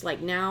area is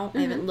like now. I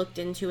haven't looked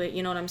into it.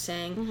 You know what I'm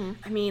saying?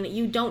 I mean,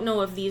 you don't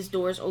know if these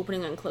doors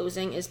opening and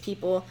closing is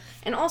people.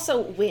 And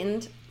also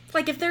wind.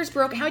 Like, if there's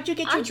broken, how'd you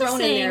get your drone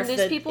in there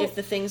if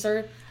the things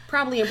are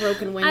probably a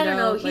broken window? I don't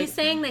know. Like, He's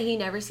saying that he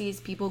never sees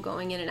people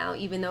going in and out,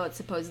 even though it's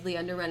supposedly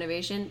under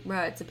renovation.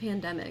 Bruh, it's a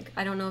pandemic.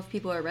 I don't know if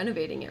people are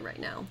renovating it right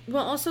now.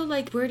 Well, also,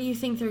 like, where do you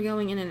think they're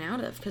going in and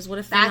out of? Because what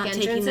if they're Back not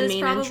taking the entrances,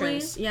 main probably?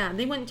 entrance? Yeah,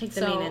 they wouldn't take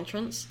the main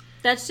entrance.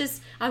 That's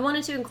just, I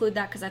wanted to include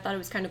that because I thought it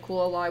was kind of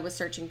cool while I was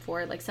searching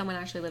for it. Like, someone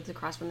actually lives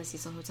across from the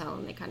Cecil Hotel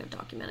and they kind of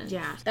documented.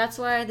 Yeah. That's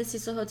why the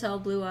Cecil Hotel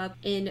blew up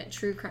in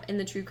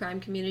the true crime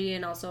community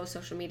and also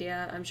social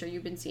media. I'm sure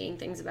you've been seeing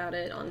things about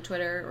it on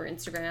Twitter or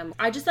Instagram.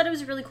 I just thought it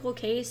was a really cool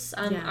case.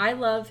 I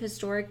love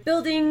historic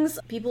buildings,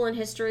 people in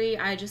history.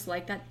 I just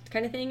like that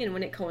kind of thing. And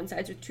when it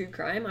coincides with true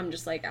crime, I'm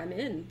just like, I'm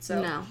in.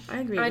 So no, I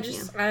agree with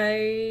you.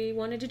 I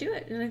wanted to do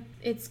it. And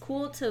it's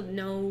cool to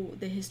know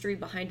the history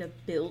behind a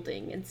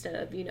building instead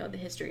of, the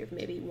history of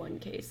maybe one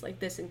case. Like,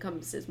 this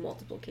encompasses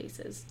multiple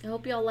cases. I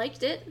hope y'all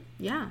liked it.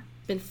 Yeah.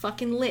 Been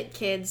fucking lit,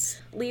 kids.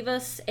 Leave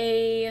us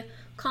a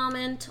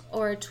comment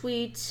or a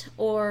tweet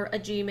or a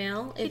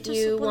Gmail if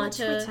you want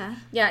to.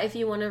 Yeah, if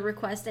you want to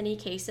request any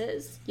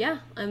cases. Yeah,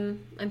 I'm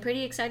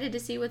pretty excited to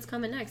see what's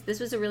coming next. This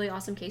was a really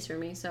awesome case for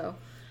me, so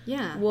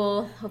yeah,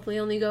 we'll hopefully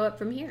only go up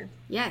from here.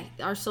 Yeah,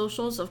 our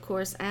socials, of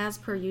course, as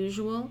per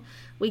usual.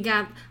 We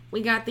got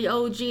the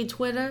OG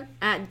Twitter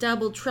at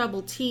Double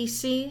Trouble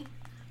TC.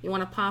 You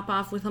want to pop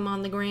off with them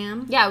on the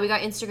gram? Yeah, we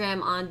got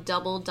Instagram on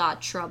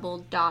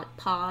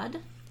double.trouble.pod.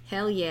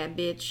 Hell yeah,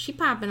 bitch. She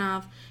popping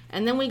off.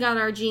 And then we got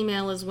our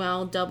Gmail as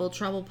well,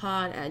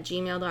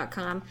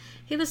 doubletroublepod@gmail.com.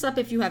 Hit us up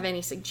if you have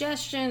any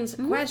suggestions,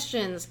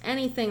 questions,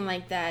 anything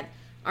like that.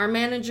 Our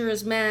manager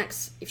is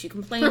Max. If you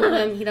complain to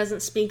him, he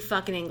doesn't speak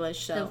fucking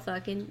English, so... He'll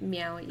fucking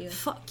meow at you.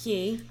 Fuck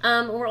ye.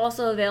 We're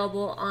also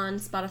available on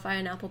Spotify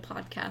and Apple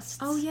Podcasts.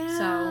 Oh, yeah.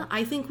 So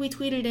I think we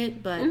tweeted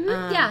it, but...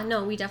 yeah,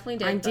 no, we definitely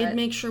did. I did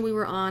make sure we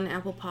were on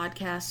Apple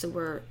Podcasts, so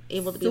we're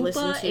able to be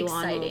listened to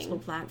on multiple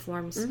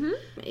platforms.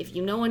 If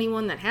you know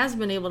anyone that has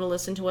been able to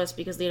listen to us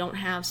because they don't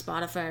have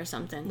Spotify or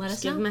something,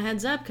 just give them a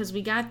heads up, because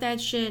we got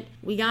that shit.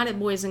 We got it,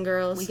 boys and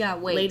girls. We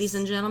got ways. Ladies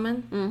and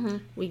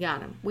gentlemen, we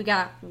got them. We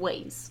got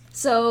ways.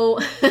 So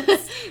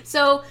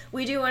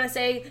we do want to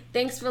say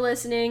thanks for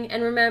listening,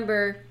 and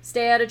remember,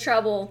 stay out of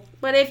trouble.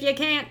 But if you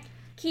can't,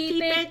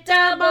 keep it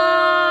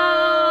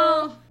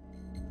double!